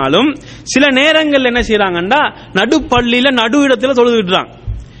பின்பற்றினாலும் சில நேரங்கள் என்ன செய்யறாங்கன்னா நடுப்பள்ளியில நடு இடத்துல தொழுது விடுறாங்க.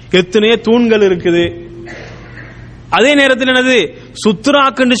 எத்தனையோ தூண்கள் இருக்குது, அதே நேரத்தில் என்னது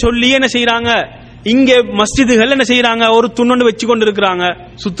சுத்ராக்குன்னு சொல்லி என்ன செய்யறாங்க, இங்க மஸ்ஜிதுகள் என்ன செய்யறாங்க, ஒரு துண்ணொண்டு வச்சு கொண்டு இருக்கிறாங்க,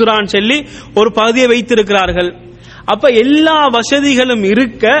 சுத்ரான்னு சொல்லி ஒரு பகுதியை வைத்திருக்கிறார்கள். அப்ப எல்லா வசதிகளும்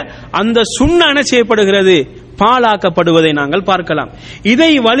இருக்க அந்த சுன்னா என்ன செய்யப்படுகிறது, பாழாக்கப்படுவதை நாங்கள் பார்க்கலாம்.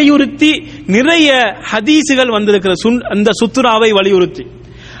 இதை வலியுறுத்தி நிறைய ஹதீசுகள் வந்திருக்கிற அந்த சுத்ராவை வலியுறுத்தி.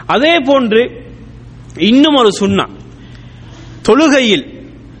 அதே போன்று இன்னும் ஒரு சுன்னா, தொழுகையில்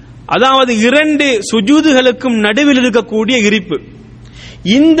அதாவது 2 சுஜூதுகளுக்கும் நடுவில் இருக்கக்கூடிய இருப்பு.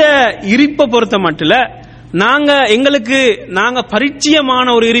 இந்த இருப்பை பொறுத்த மட்டும் நாங்க பரிச்சயமான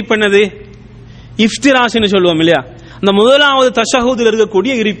ஒரு இருப்பு என்னது, இஃப்திராஸ்னு சொல்லுவோம் இல்லையா, அந்த முதலாவது தஷஹூதில்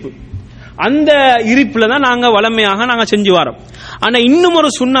இருக்கக்கூடிய இருப்பு. அந்த இருப்புல தான் நாங்க வளமையாக நாங்க செஞ்சு வரோம். ஆனா இன்னும் ஒரு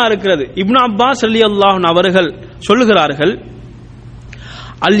சுன்னா இருக்கிறது. இப்னு அப்பாஸ் ரலியல்லாஹு அன்ஹு அவர்கள் சொல்லுகிறார்கள்,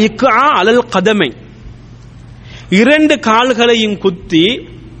 அல் இக்ஆ அலல் கதமை, 2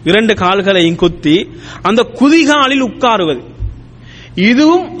 கால்களையும் குத்தி அந்த குதிகாலில் உட்காருவது,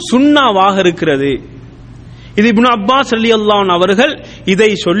 இதுவும் சுன்னாவாக இருக்கிறது. இது இப்னு அப்பாஸ் ரலியல்லாஹு அன்ஹு அவர்கள் இதை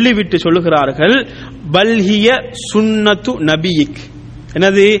சொல்லிவிட்டு சொல்லுகிறார்கள், பல்ஹிய சுன்னத்து நபியிக்,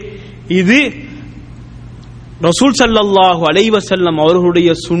 என்னது இது ரசூல் ஸல்லல்லாஹு அலைஹி வஸல்லம் அவர்களுடைய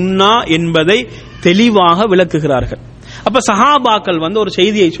சுன்னா என்பதை தெளிவாக விளக்குகிறார்கள். அப்ப சஹாபாக்கள் வந்து ஒரு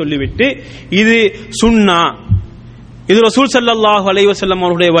செய்தியை சொல்லிவிட்டு இது சுன்னா, இது ரசூல் ஸல்லல்லாஹு அலைஹி வஸல்லம்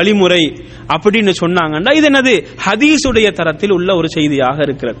அவருடைய வழிமுறை அப்படின்னு சொன்னாங்கன்னா இது என்னது ஹதீஸுடைய தரத்தில் உள்ள ஒரு செய்தியாக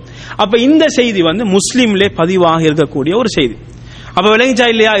இருக்கிறது. அப்ப இந்த செய்தி வந்து முஸ்லிம்லே பதிவாக இருக்கக்கூடிய ஒரு செய்தி. அப்ப விளங்கிச்சா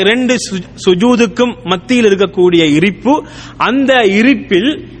இல்லையா? 2 சுஜூதுக்கும் மத்தியில் இருக்கக்கூடிய இருப்பு, அந்த இருப்பில்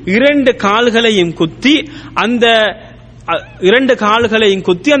 2 கால்களையும் குத்தி அந்த 2 கால்களையும்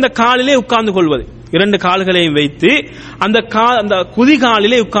குத்தி அந்த காலிலே உட்கார்ந்து கொள்வது, 2 கால்களையும் வைத்து அந்த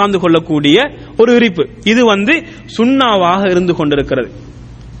குதிகாலிலே உட்கார்ந்து கொள்ளக்கூடிய ஒரு இருப்பு, இது வந்து சுன்னாவாக இருந்து கொண்டிருக்கிறது.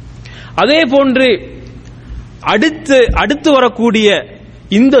 அதே போன்று அடுத்து வரக்கூடிய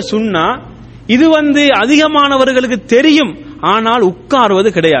இந்த சுன்னா இது வந்து அதிகமானவர்களுக்கு தெரியும், ஆனால் உட்கார்வது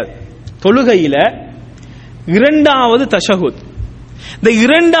கிடையாது. தொழுகையில 2வது தஷஹுத், இந்த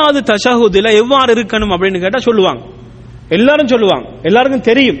 2வது தஷஹுதில எவ்வாறு இருக்கணும் அப்படின்னு கேட்டா சொல்லுவாங்க, எல்லாரும் சொல்லுவாங்க, எல்லாருக்கும்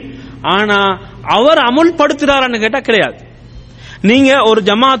தெரியும். ஆனா அவர் அமுல்படுத்துறாரான்னு கேட்டா கிடையாது. நீங்க ஒரு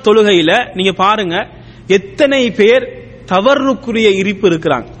ஜமாத் தொழுகையில நீங்க பாருங்க எத்தனை பேர் தவறுக்குரிய இருப்பு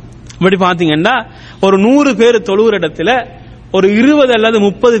இருக்கிறாங்க. இப்படி பாத்தீங்கன்னா ஒரு 100 பேர் தொழுகிற இடத்துல ஒரு 20 அல்லது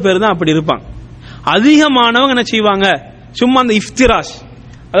 30 பேர் தான் அப்படி இருப்பாங்க. அதிகமானவங்க என்ன செய்வாங்க, சும்மா அந்த இஃப்திராஷ்,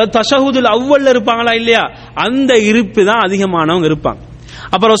 அதாவது தஷஹுதுல் அவ்வல்ல இருப்பாங்களா இல்லையா, அந்த இருப்பு தான் அதிகமானவங்க இருப்பாங்க.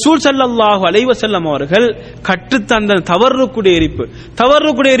 அப்ப ரசூல் ஸல்லல்லாஹு அலைஹி வஸல்லம் அவர்கள் கற்றுத்தந்த தவறுக்குடைய இருப்பு,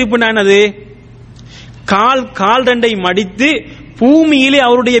 தவறுக்குடைய இருப்புனா என்னது, கால் 2ஐ மடித்து பூமியிலே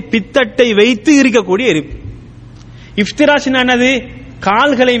அவருடைய பித்தட்டை வைத்து இருக்கக்கூடிய இருப்பு. இஃப்திராஷ் என்னது,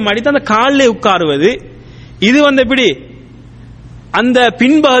 கால்களை மடித்து அந்த காலிலே உட்காருவது. இது வந்து எப்படி, அந்த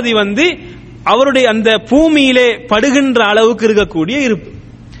பின்பகுதி வந்து அவருடைய அந்த பூமியிலே படுகின்ற அளவுக்கு இருக்கக்கூடிய இருப்பு.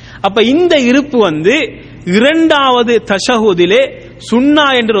 அப்ப இந்த இருப்பு வந்து 2வது தஷஹுதிலே சுன்னா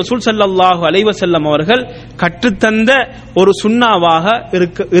என்று ரசூல் ஸல்லல்லாஹு அலைஹி வஸல்லம் அவர்கள் கற்றுத்தந்த ஒரு சுன்னாவாக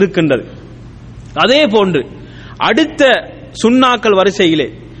இருக்கின்றது. அதே போன்று அடுத்த சுன்னாக்கள் வரிசையிலே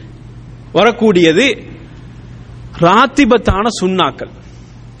வரக்கூடியது ராத்திபத்தான சுன்னாக்கள்,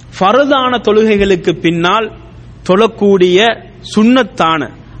 ஃபர்தான தொழுகைகளுக்கு பின்னால் தொழக்கூடிய சுன்னத்தான,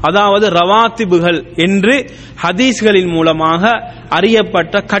 அதாவது ரவாத்திபுகள் என்று ஹதீஸ்களின் மூலமாக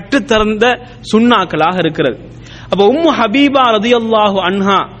அறியப்பட்ட கற்றுத்தந்த சுன்னாக்களாக இருக்கிறது. அப்ப உம்மு ஹபீபா ரலியல்லாஹு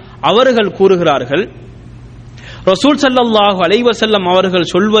அன்ஹா அவர்கள் கூறுகிறார்கள், ரசூல் ஸல்லல்லாஹு அலைஹி வஸல்லம்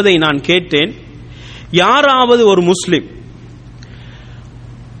அவர்கள் சொல்வதை நான் கேட்டேன், யாராவது ஒரு முஸ்லிம்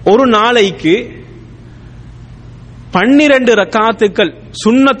ஒரு நாளைக்கு 12 ரக்காத்துக்கள்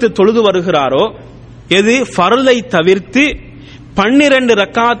சுன்னத்து தொழுது வருகிறாரோ, எது ஃபர்லை தவிர்த்து 12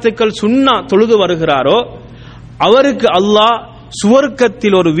 ரக்காத்துக்கள் சுன்னா தொழுது வருகிறாரோ, அவருக்கு அல்லாஹ்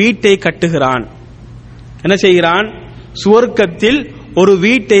சுவர்க்கத்தில் ஒரு வீட்டை கட்டுகிறான். என்ன செய்கிறான், சுவர்க்கத்தில் ஒரு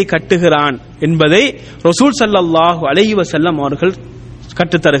வீட்டை கட்டுகிறான் என்பதை ரசூல் ஸல்லல்லாஹு அலைஹி வஸல்லம் அவர்கள்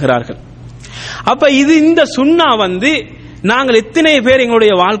கற்றுத்தருகிறார்கள். அப்ப இது இந்த சுன்னா வந்து நாங்கள் எத்தனை பேர்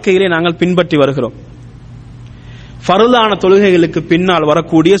எங்களுடைய வாழ்க்கையிலே நாங்கள் பின்பற்றி வருகிறோம். ஃபர்தான தொழுகைகளுக்கு பின்னால்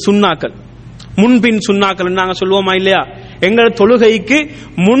வரக்கூடிய சுன்னாக்கள், முன்பின் சுன்னாக்கள் நாங்கள் சொல்லுவோமா இல்லையா, எங்கள் தொழுகைக்கு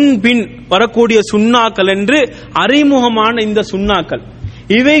முன்பின் வரக்கூடிய சுன்னாக்கள் என்று அறிமுகமான இந்த சுன்னாக்கள்,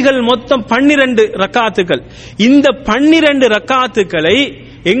 இவைகள் மொத்தம் 12 ரக்காத்துக்கள். இந்த 12 ரக்காத்துக்களை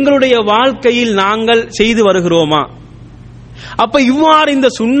எங்களுடைய வாழ்க்கையில் நாங்கள் செய்து வருகிறோமா? அப்ப இவ்வாறு இந்த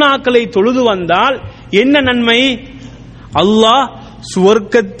சுன்னாக்களை தொழுது வந்தால் என்ன நன்மை? அல்லாஹ்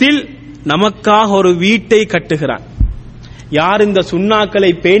சுவர்க்கத்தில் நமக்காக ஒரு வீட்டை கட்டுகிறான். யார் இந்த சுன்னாக்களை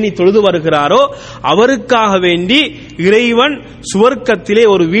பேணி தொழுது வருகிறாரோ அவருக்காக வேண்டி இறைவன் சுவர்க்கத்திலே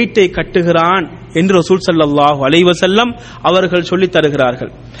ஒரு வீட்டை கட்டுகிறான் என்று ரசூல் ஸல்லல்லாஹு அலைஹி வஸல்லம் அவர்கள் சொல்லித்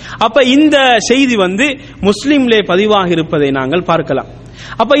தருகிறார்கள். அப்ப இந்த செய்தி வந்து முஸ்லிம்லே பதிவாக இருப்பதை நாங்கள் பார்க்கலாம்.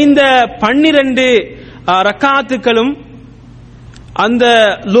 அப்ப இந்த 12 ரக்காத்துக்களும் அந்த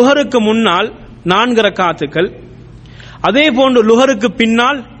லுஹருக்கு முன்னால் 4 ரக்காத்துக்கள், அதே போன்று லுஹருக்கு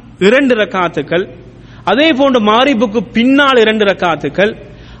பின்னால் 2 ரக்காத்துக்கள், அதே போன்று மாரிபுக்கு பின்னால் 2 ரக்காத்துக்கள்,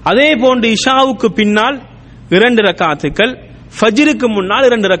 அதே போன்று இஷாவுக்கு பின்னால் 2 ரக்காத்துக்கள், ஃபஜ்ருக்கு முன்னால்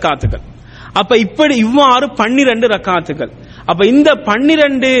 2 ரக்காத்துக்கள். அப்ப இப்படி இவ்வாறு 12 ரக்காத்துக்கள். அப்ப இந்த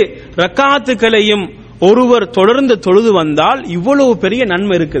 12 ரக்காத்துக்களையும் ஒருவர் தொடர்ந்து தொழுது வந்தால் இவ்வளவு பெரிய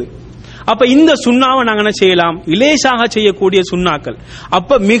நன்மை இருக்குது. அப்ப இந்த சுன்னாவை நாங்க என்ன செய்யலாம், இலேசாக செய்யக்கூடிய சுன்னாக்கள்,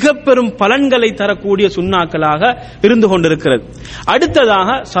 அப்ப மிக பெரும் பலன்களை தரக்கூடிய சுன்னாக்களாக இருந்து கொண்டிருக்கிறது. அடுத்ததாக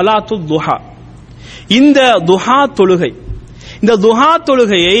ஸலாத்து துஹா, இந்த துஹா தொழுகை, இந்த துஹா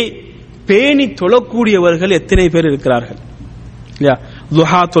தொழுகையை பேணி தொழக்கூடியவர்கள் எத்தனை பேர் இருக்கிறார்கள் இல்லையா?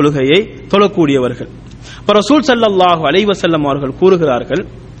 துஹா தொழுகையை தொழக்கூடியவர்கள். இப்ப ரசூல் ஸல்லல்லாஹு அலைஹி வஸல்லம் அவர்கள் கூறுகிறார்கள்,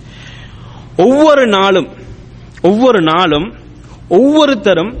 ஒவ்வொரு நாளும்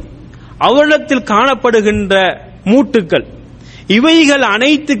ஒவ்வொருத்தரும் அவரிடத்தில் காணப்படுகின்ற மூட்டுக்கள் இவைகள்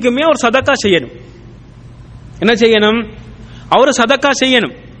அனைத்துக்குமே ஒரு சதக்கா செய்யணும். என்ன செய்யணும்? அவர் சதக்கா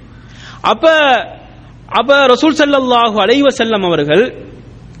செய்யணும். அப்ப ரசூல் ஸல்லல்லாஹு அலைஹி வஸல்லம் அவர்கள்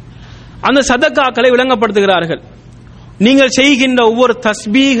அந்த சதக்காக்களை விளங்கப்படுத்துகிறார்கள். நீங்கள் செய்கின்ற ஒவ்வொரு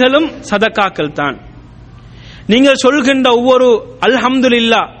தஸ்பீகளும் சதக்காக்கள் தான். நீங்கள் சொல்கின்ற ஒவ்வொரு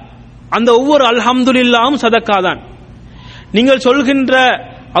அல்ஹம்துலில்லாஹ், அந்த ஒவ்வொரு அல்ஹம்துலில்லாஹும் சதக்கா தான். நீங்கள் சொல்கின்ற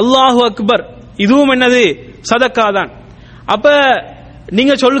அல்லாஹு அக்பர், இதுவும் என்னது? சதக்கா தான். அப்ப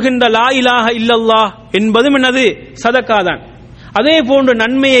நீங்க சொல்கின்ற லா இலாஹ இல்லல்லாஹ் என்பதும் என்னது? சதக்கா தான். அதே போன்று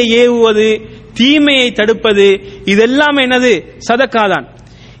நன்மையை ஏவுவது, தீமையை தடுப்பது, இதெல்லாம் என்னது? சதக்கா தான்.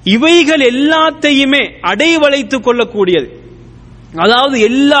 இவைகள் எல்லாத்தையுமே அடைவளைத்துக் கொள்ளக்கூடியது. அதாவது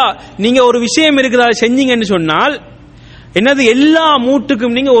நீங்க ஒரு விஷயம் இருக்கிறத செஞ்சீங்கன்னு சொன்னால் என்னது? எல்லா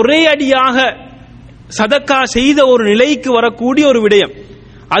மூட்டுக்கும் நீங்க ஒரே அடியாக சதக்கா செய்த ஒரு நிலைக்கு வரக்கூடிய ஒரு விடயம்.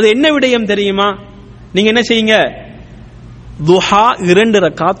 அது என்ன விடயம் தெரியுமா? நீங்க என்ன செய்யுங்க? துஹா 2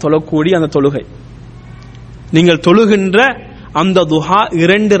 ரக்காத் தொழக்கூடிய அந்த தொழுகை, நீங்கள் தொழுகின்ற அந்த துஹா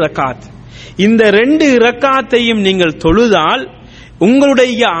 2 ரக்காத், இந்த 2 ரக்காத்தையும் நீங்கள் தொழுதால்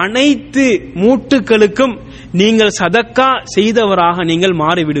உங்களுடைய அனைத்து மூட்டுகளுக்கும் நீங்கள் சதக்கா செய்தவராக நீங்கள்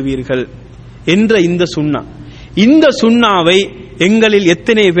மாறிவிடுவீர்கள் என்ற இந்த சுன்னாவை எங்களில்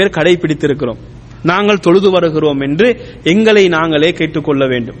எத்தனை பேர் கடைபிடித்திருக்கிறோம்? நாங்கள் தொழுது வருகிறோம் என்று எங்களை நாங்களே கேட்டுக்கொள்ள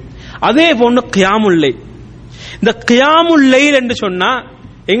வேண்டும். அதே போன்று கியாமுல் லைல், இந்த கியாமுல் லைல் என்று சொன்னா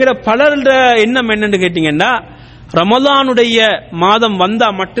எங்கட பலர் எண்ணம் என்னன்னு கேட்டீங்கன்னா, ரமலானுடைய மாதம் வந்தா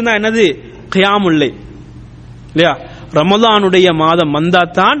மட்டும்தான் என்னது? கியாமுல் லைல் இல்லையா? ரமலானுடைய மாதம் வந்தா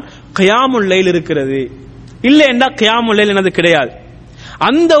தான் கியாமுல் லைல் இருக்கிறது, இல்லை என்றா கியாமுல் லைல் என்னது? கிடையாது.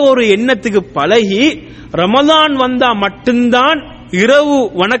 அந்த ஒரு எண்ணத்துக்கு பழகி ரமலான் வந்தா மட்டும்தான் இரவு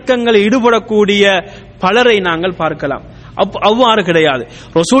வணக்கங்களில் ஈடுபடக்கூடிய பலரை நாங்கள் பார்க்கலாம். அவ்வாறு கிடையாது.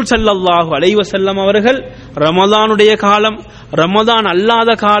 ரசூல் ஸல்லல்லாஹு அலைஹி வஸல்லம் அவர்கள் ரமலானுடைய காலம், ரமலான் அல்லாத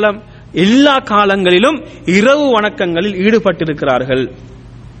காலம், எல்லா காலங்களிலும் இரவு வணக்கங்களில் ஈடுபட்டிருக்கிறார்கள்.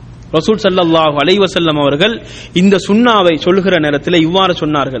 ரசூல் ஸல்லல்லாஹு அலைஹி வஸல்லம் அவர்கள் இந்த சுன்னாவை சொல்கிற நேரத்தில் இவ்வாறு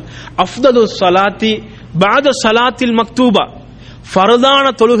சொன்னார்கள்: அஃதலு ஸலாத்தி பஅத ஸலாத்தில் மக்தூபா, ஃபர்தான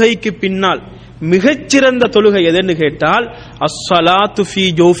தொழுகைக்கு பின்னால் மிகச்சிறந்த தொழுகை எதுன்னு கேட்டால் அஸ்ஸலாத்து ஃபீ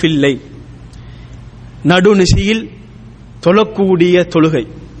ஜௌஃபில் லைல், நடுநிசியில் தொழக்கூடிய தொழுகை.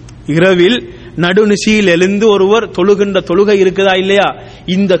 இரவில் நடுநிசியில் எழுந்து ஒருவர் தொழுகின்ற தொழுகை இருக்குதா இல்லையா?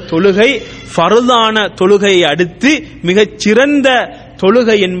 இந்த தொழுகை ஃபர்தான தொழுகையை அடுத்து மிகச்சிறந்த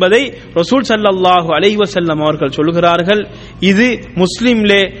தொழுகை என்பதை ரசூல் ஸல்லல்லாஹு அலைஹி வஸல்லம் அவர்கள் சொல்கிறார்கள். இது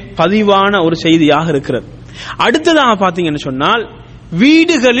முஸ்லிம்லே பதிவான ஒரு செய்தியாக இருக்கிறது. அடுத்ததாக பாத்தீங்கன்னு சொன்னால்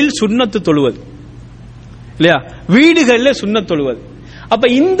வீடுகளில் சுன்னத்து தொழுவது இல்லையா? வீடுகளில் சுன்னத் தொழுவது. அப்ப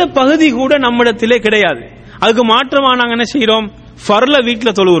இந்த பகுதி கூட நம்மிடத்திலே கிடையாது. அதுக்கு மாற்றமா நாங்க என்ன செய்யறோம்? ஃபர்ல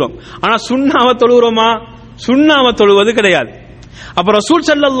வீட்டில் தொழுகிறோம். ஆனா சுன்னாவை தொழுகிறோமா? சுன்னாவை தொழுவது கிடையாது. அப்ப ரசூல்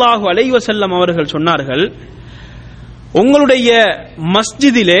ஸல்லல்லாஹு அலைஹி வஸல்லம் அவர்கள் சொன்னார்கள், உங்களுடைய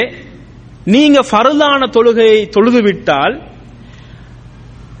மஸ்ஜிதிலே நீங்க ஃபர்தான தொழுகையை தொழுதுவிட்டால்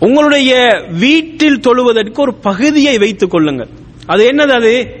உங்களுடைய வீட்டில் தொழுவதற்கு ஒரு பகுதியை வைத்துக் கொள்ளுங்கள். அது என்னது?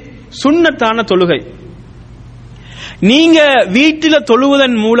 அது சுன்னத்தான தொழுகை. நீங்க வீட்டில்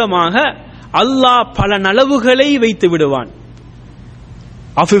தொழுவதன் மூலமாக அல்லாஹ் பல நலவுகளை வைத்து விடுவான்.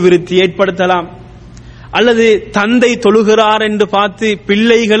 அபிவிருத்தி ஏற்படுத்தலாம், அல்லது தந்தை தொழுகிறார் என்று பார்த்து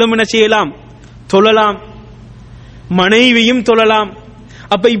பிள்ளைகளும் என்ன செய்யலாம்? தொழலாம், மனைவியும் தொழலாம்.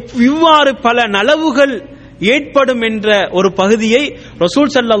 அப்ப இவ்வாறு பல நலவுகள் ஏற்படும் என்ற ஒரு பகுதியை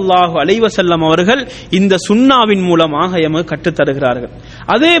ரசூல் ஸல்லல்லாஹு அலைஹி வஸல்லம் அவர்கள் இந்த சுன்னாவின் மூலமாக எமக்கு கற்றுத் தருகிறார்கள்.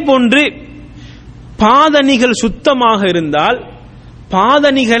 அதே போன்று பாதணிகள் சுத்தமாக இருந்தால்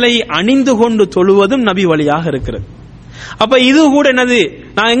பாதணிகளை அணிந்து கொண்டு தொழுவதும் நபி வழியாக இருக்கிறது. அப்ப இது கூட என்னது?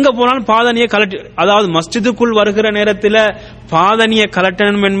 நான் எங்க போனாலும் பாதணியை கலட்டி, அதாவது மஸ்ஜிதுக்குள் வருகிற நேரத்தில் பாதணியை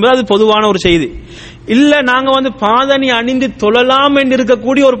கலட்டணும் என்பது அது பொதுவான ஒரு செய்தி இல்ல. நாங்க பாதணி அணிந்து தொழலாம் என்று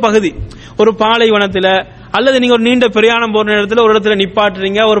இருக்கக்கூடிய ஒரு பகுதி, ஒரு பாலைவனத்தில் அல்லது நீங்க ஒரு நீண்ட பிரயாணம் போற நேரத்தில் ஒரு இடத்துல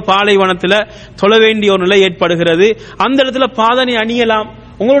நிப்பாட்டுறீங்க, ஒரு பாலைவனத்தில் தொழ வேண்டிய ஒரு நிலை ஏற்படுகிறது, அந்த இடத்துல பாதணி அணியலாம்.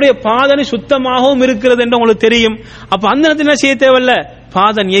 உங்களுடைய பாதணி சுத்தமாகவும் இருக்கிறது என்று உங்களுக்கு தெரியும். அப்ப அந்த இடத்துல என்ன செய்ய தேவையில்லை?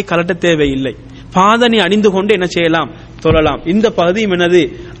 பாதணியை கலட்ட தேவையில்லை. பாதணி அணிந்து கொண்டு என்ன செய்யலாம்? தொழலாம். இந்த பகுதியும் என்னது?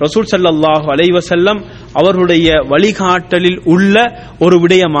 ரசூல் ஸல்லல்லாஹு அலைஹி வஸல்லம் அவர்களுடைய வழிகாட்டலில் உள்ள ஒரு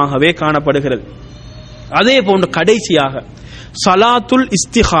விடயமாகவே காணப்படுகிறது. அதே போன்று கடைசியாக ஸலாத்துல்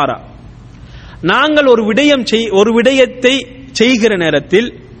இஸ்திகாரா, நாங்கள் ஒரு விடயத்தை செய்கிற நேரத்தில்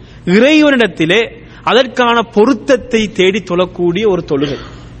இறைவனிடத்திலே அதற்கான பொருத்தத்தை தேடி தொழக்கூடிய ஒரு தொழுகை.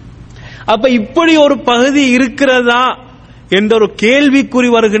 அப்ப இப்படி ஒரு பகுதி இருக்கிறதா என்ற ஒரு கேள்விக்குறி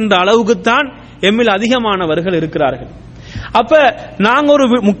வருகின்ற அளவுக்குத்தான் எம்மில் அதிகமானவர்கள் இருக்கிறார்கள். அப்ப நாங்க ஒரு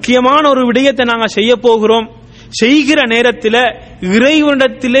முக்கியமான ஒரு விடயத்தை நாங்க செய்ய போகிறோம், செய்கிற நேரத்தில்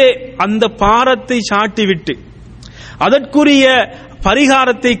இறைவனிடத்திலே அந்த பாரத்தை சாட்டிவிட்டு அதற்குரிய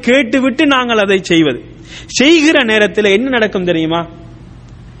பரிகாரத்தை கேட்டுவிட்டு நாங்கள் அதை செய்கிற நேரத்தில் என்ன நடக்கும் தெரியுமா?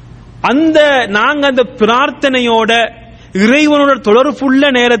 நாங்க அந்த பிரார்த்தனையோட இறைவனோட தொடர்புள்ள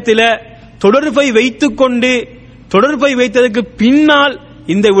நேரத்தில் தொடர்பை வைத்ததற்கு பின்னால்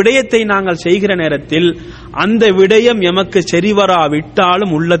இந்த விடயத்தை நாங்கள் செய்கிற நேரத்தில் அந்த விடயம் எமக்கு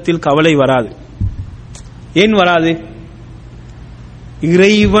சரிவராவிட்டாலும் உள்ளத்தில் கவலை வராது. ஏன் வராது?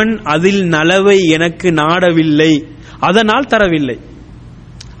 இறைவன் அதில் நலவை எனக்கு நாடவில்லை, அதனால் தரவில்லை.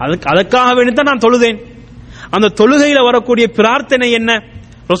 அதற்காக வேண்டித்தான் நான் தொழுதேன். அந்த தொழுகையில வரக்கூடிய பிரார்த்தனை என்ன?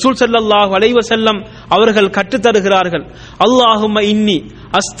 ரசூல் ஸல்லல்லாஹு அலைஹி வஸல்லம் அவர்கள் கற்றுத் தருகிறார்கள், அல்லாஹும்ம இன்னி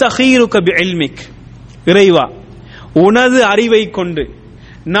அஸ்தகீருக பிஇல்மிக், இறைவா உனது அறிவை கொண்டு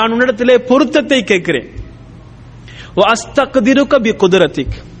நான் உன்னிடத்திலே பொருத்தத்தை கேட்கிறேன். வ அஸ்தக்திருக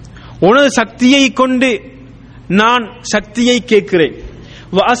பிகுத்ரத்திக், உனது சக்தியை கொண்டு நான் சக்தியை கேட்கிறேன்.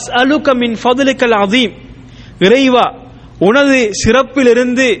 வ அஸ்அலுக மின் ஃபத்லிகல் அஸீம், இறைவா உனது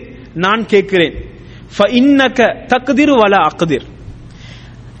சிறப்பிலிருந்து நான் கேட்கிறேன். ஃப இன்னக தக்திரு வலா அக்திர்,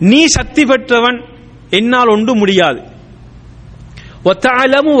 நீ சக்தி பெற்றவன், என்னால் ஒன்று முடியாது. வ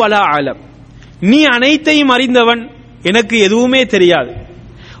தஅலமு வலா அலம், நீ அனைத்தையும் அறிந்தவன், எனக்கு எதுவுமே தெரியாது.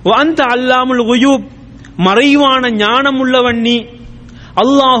 வ அன்த அல்லாமுல் குயூப், மறைவான ஞானம் உள்ளவன் நீ.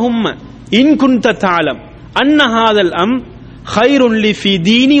 அல்லாஹும்ம இன் குன்த தஅலம் அன்ன ஹாதல் அம் கைருன் லி ஃபீ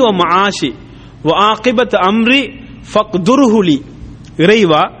தீனி வ மஆஷி வ ஆகிபத் அம்ரி ஃபக்துர்ஹு லி,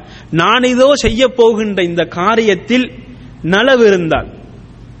 இறைவா நான் இதோ செய்ய போகின்ற இந்த காரியத்தில் நலவு இருந்தால்,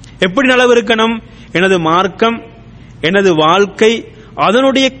 எப்படி நலவு இருக்கணும்? எனது மார்க்கம், எனது வாழ்க்கை,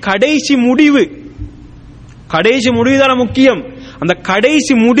 அதனுடைய கடைசி முடிவு தான் முக்கியம். அந்த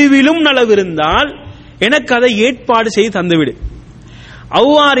கடைசி முடிவிலும் நலவு இருந்தால் எனக்கு அதை ஏற்பாடு செய்து தந்துவிடு.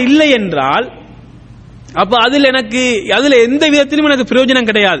 அவ்வாறு இல்லை என்றால் அப்ப அதில் எந்த விதத்திலும் எனக்கு பிரயோஜனம்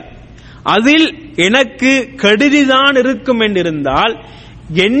கிடையாது. அதில் எனக்கு கெடுதிதான் இருக்கும் என்றிருந்தால்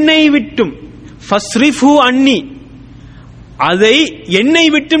என்னை விட்டும் ஃபஸ்ரிஃபு அன்னி, அதை என்னை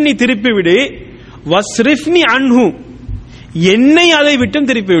விட்டும் நீ திருப்பிவிடு. வஸ்ரிஃப்னி அன்ஹு, என்னை அதை விட்டும்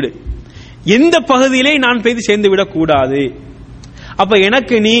திருப்பிவிடு. எந்த பகுதியிலே நான் போய் சேர்ந்து விடக்கூடாது. அப்ப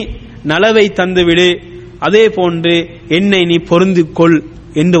எனக்கு நீ நலவை தந்துவிடு, அதே போன்று என்னை நீ பொருந்திக்கொள்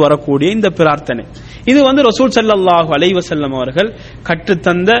என்று வரக்கூடிய இந்த பிரார்த்தனை, இது ரசூல் ஸல்லல்லாஹு அலைஹி வஸல்லம் அவர்கள்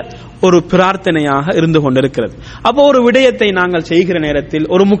கற்றுத்தந்த ஒரு பிரார்த்தனையாக இருந்து கொண்டிருக்கிறது. அப்போ ஒரு விடயத்தை நாங்கள் செய்கிற நேரத்தில்,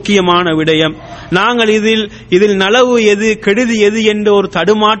 ஒரு முக்கியமான விடயம், நாங்கள் இதில் நலவு எது கெடுதி எது என்ற ஒரு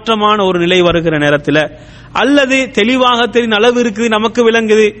தடுமாற்றமான ஒரு நிலை வருகிற நேரத்தில், அல்லது தெளிவாக நலவு இருக்குது நமக்கு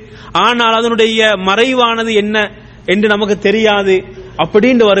விளங்குது, ஆனால் அதனுடைய மறைவானது என்ன என்று நமக்கு தெரியாது,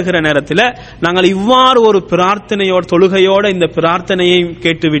 அப்படின்னு வருகிற நேரத்தில் நாங்கள் இவ்வாறு ஒரு பிரார்த்தனையோட தொழுகையோட இந்த பிரார்த்தனையை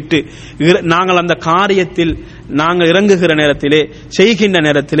கேட்டுவிட்டு நாங்கள் அந்த காரியத்தில் நாங்கள் இறங்குகிற நேரத்திலே, செய்கின்ற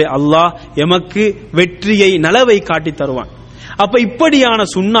நேரத்திலே அல்லாஹ் எமக்கு வெற்றியை நலவை காட்டி தருவான். அப்ப இப்படியான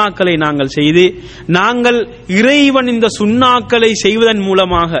சுன்னாக்களை நாங்கள் செய்து, நாங்கள் இறைவன் இந்த சுன்னாக்களை செய்வதன்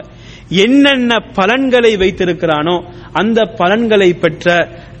மூலமாக என்னென்ன பலன்களை வைத்திருக்கிறானோ அந்த பலன்களை பெற்ற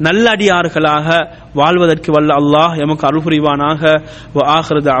நல்லடியார்களாக வாழ்வதற்கு வல்ல அல்லாஹ் எமக்கு அருள் புரிவானாக. வ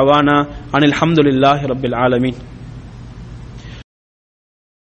ஆகிரு தஅவானா அனில் ஹம்துலில்லாஹி ரப்பில் ஆலமீன்.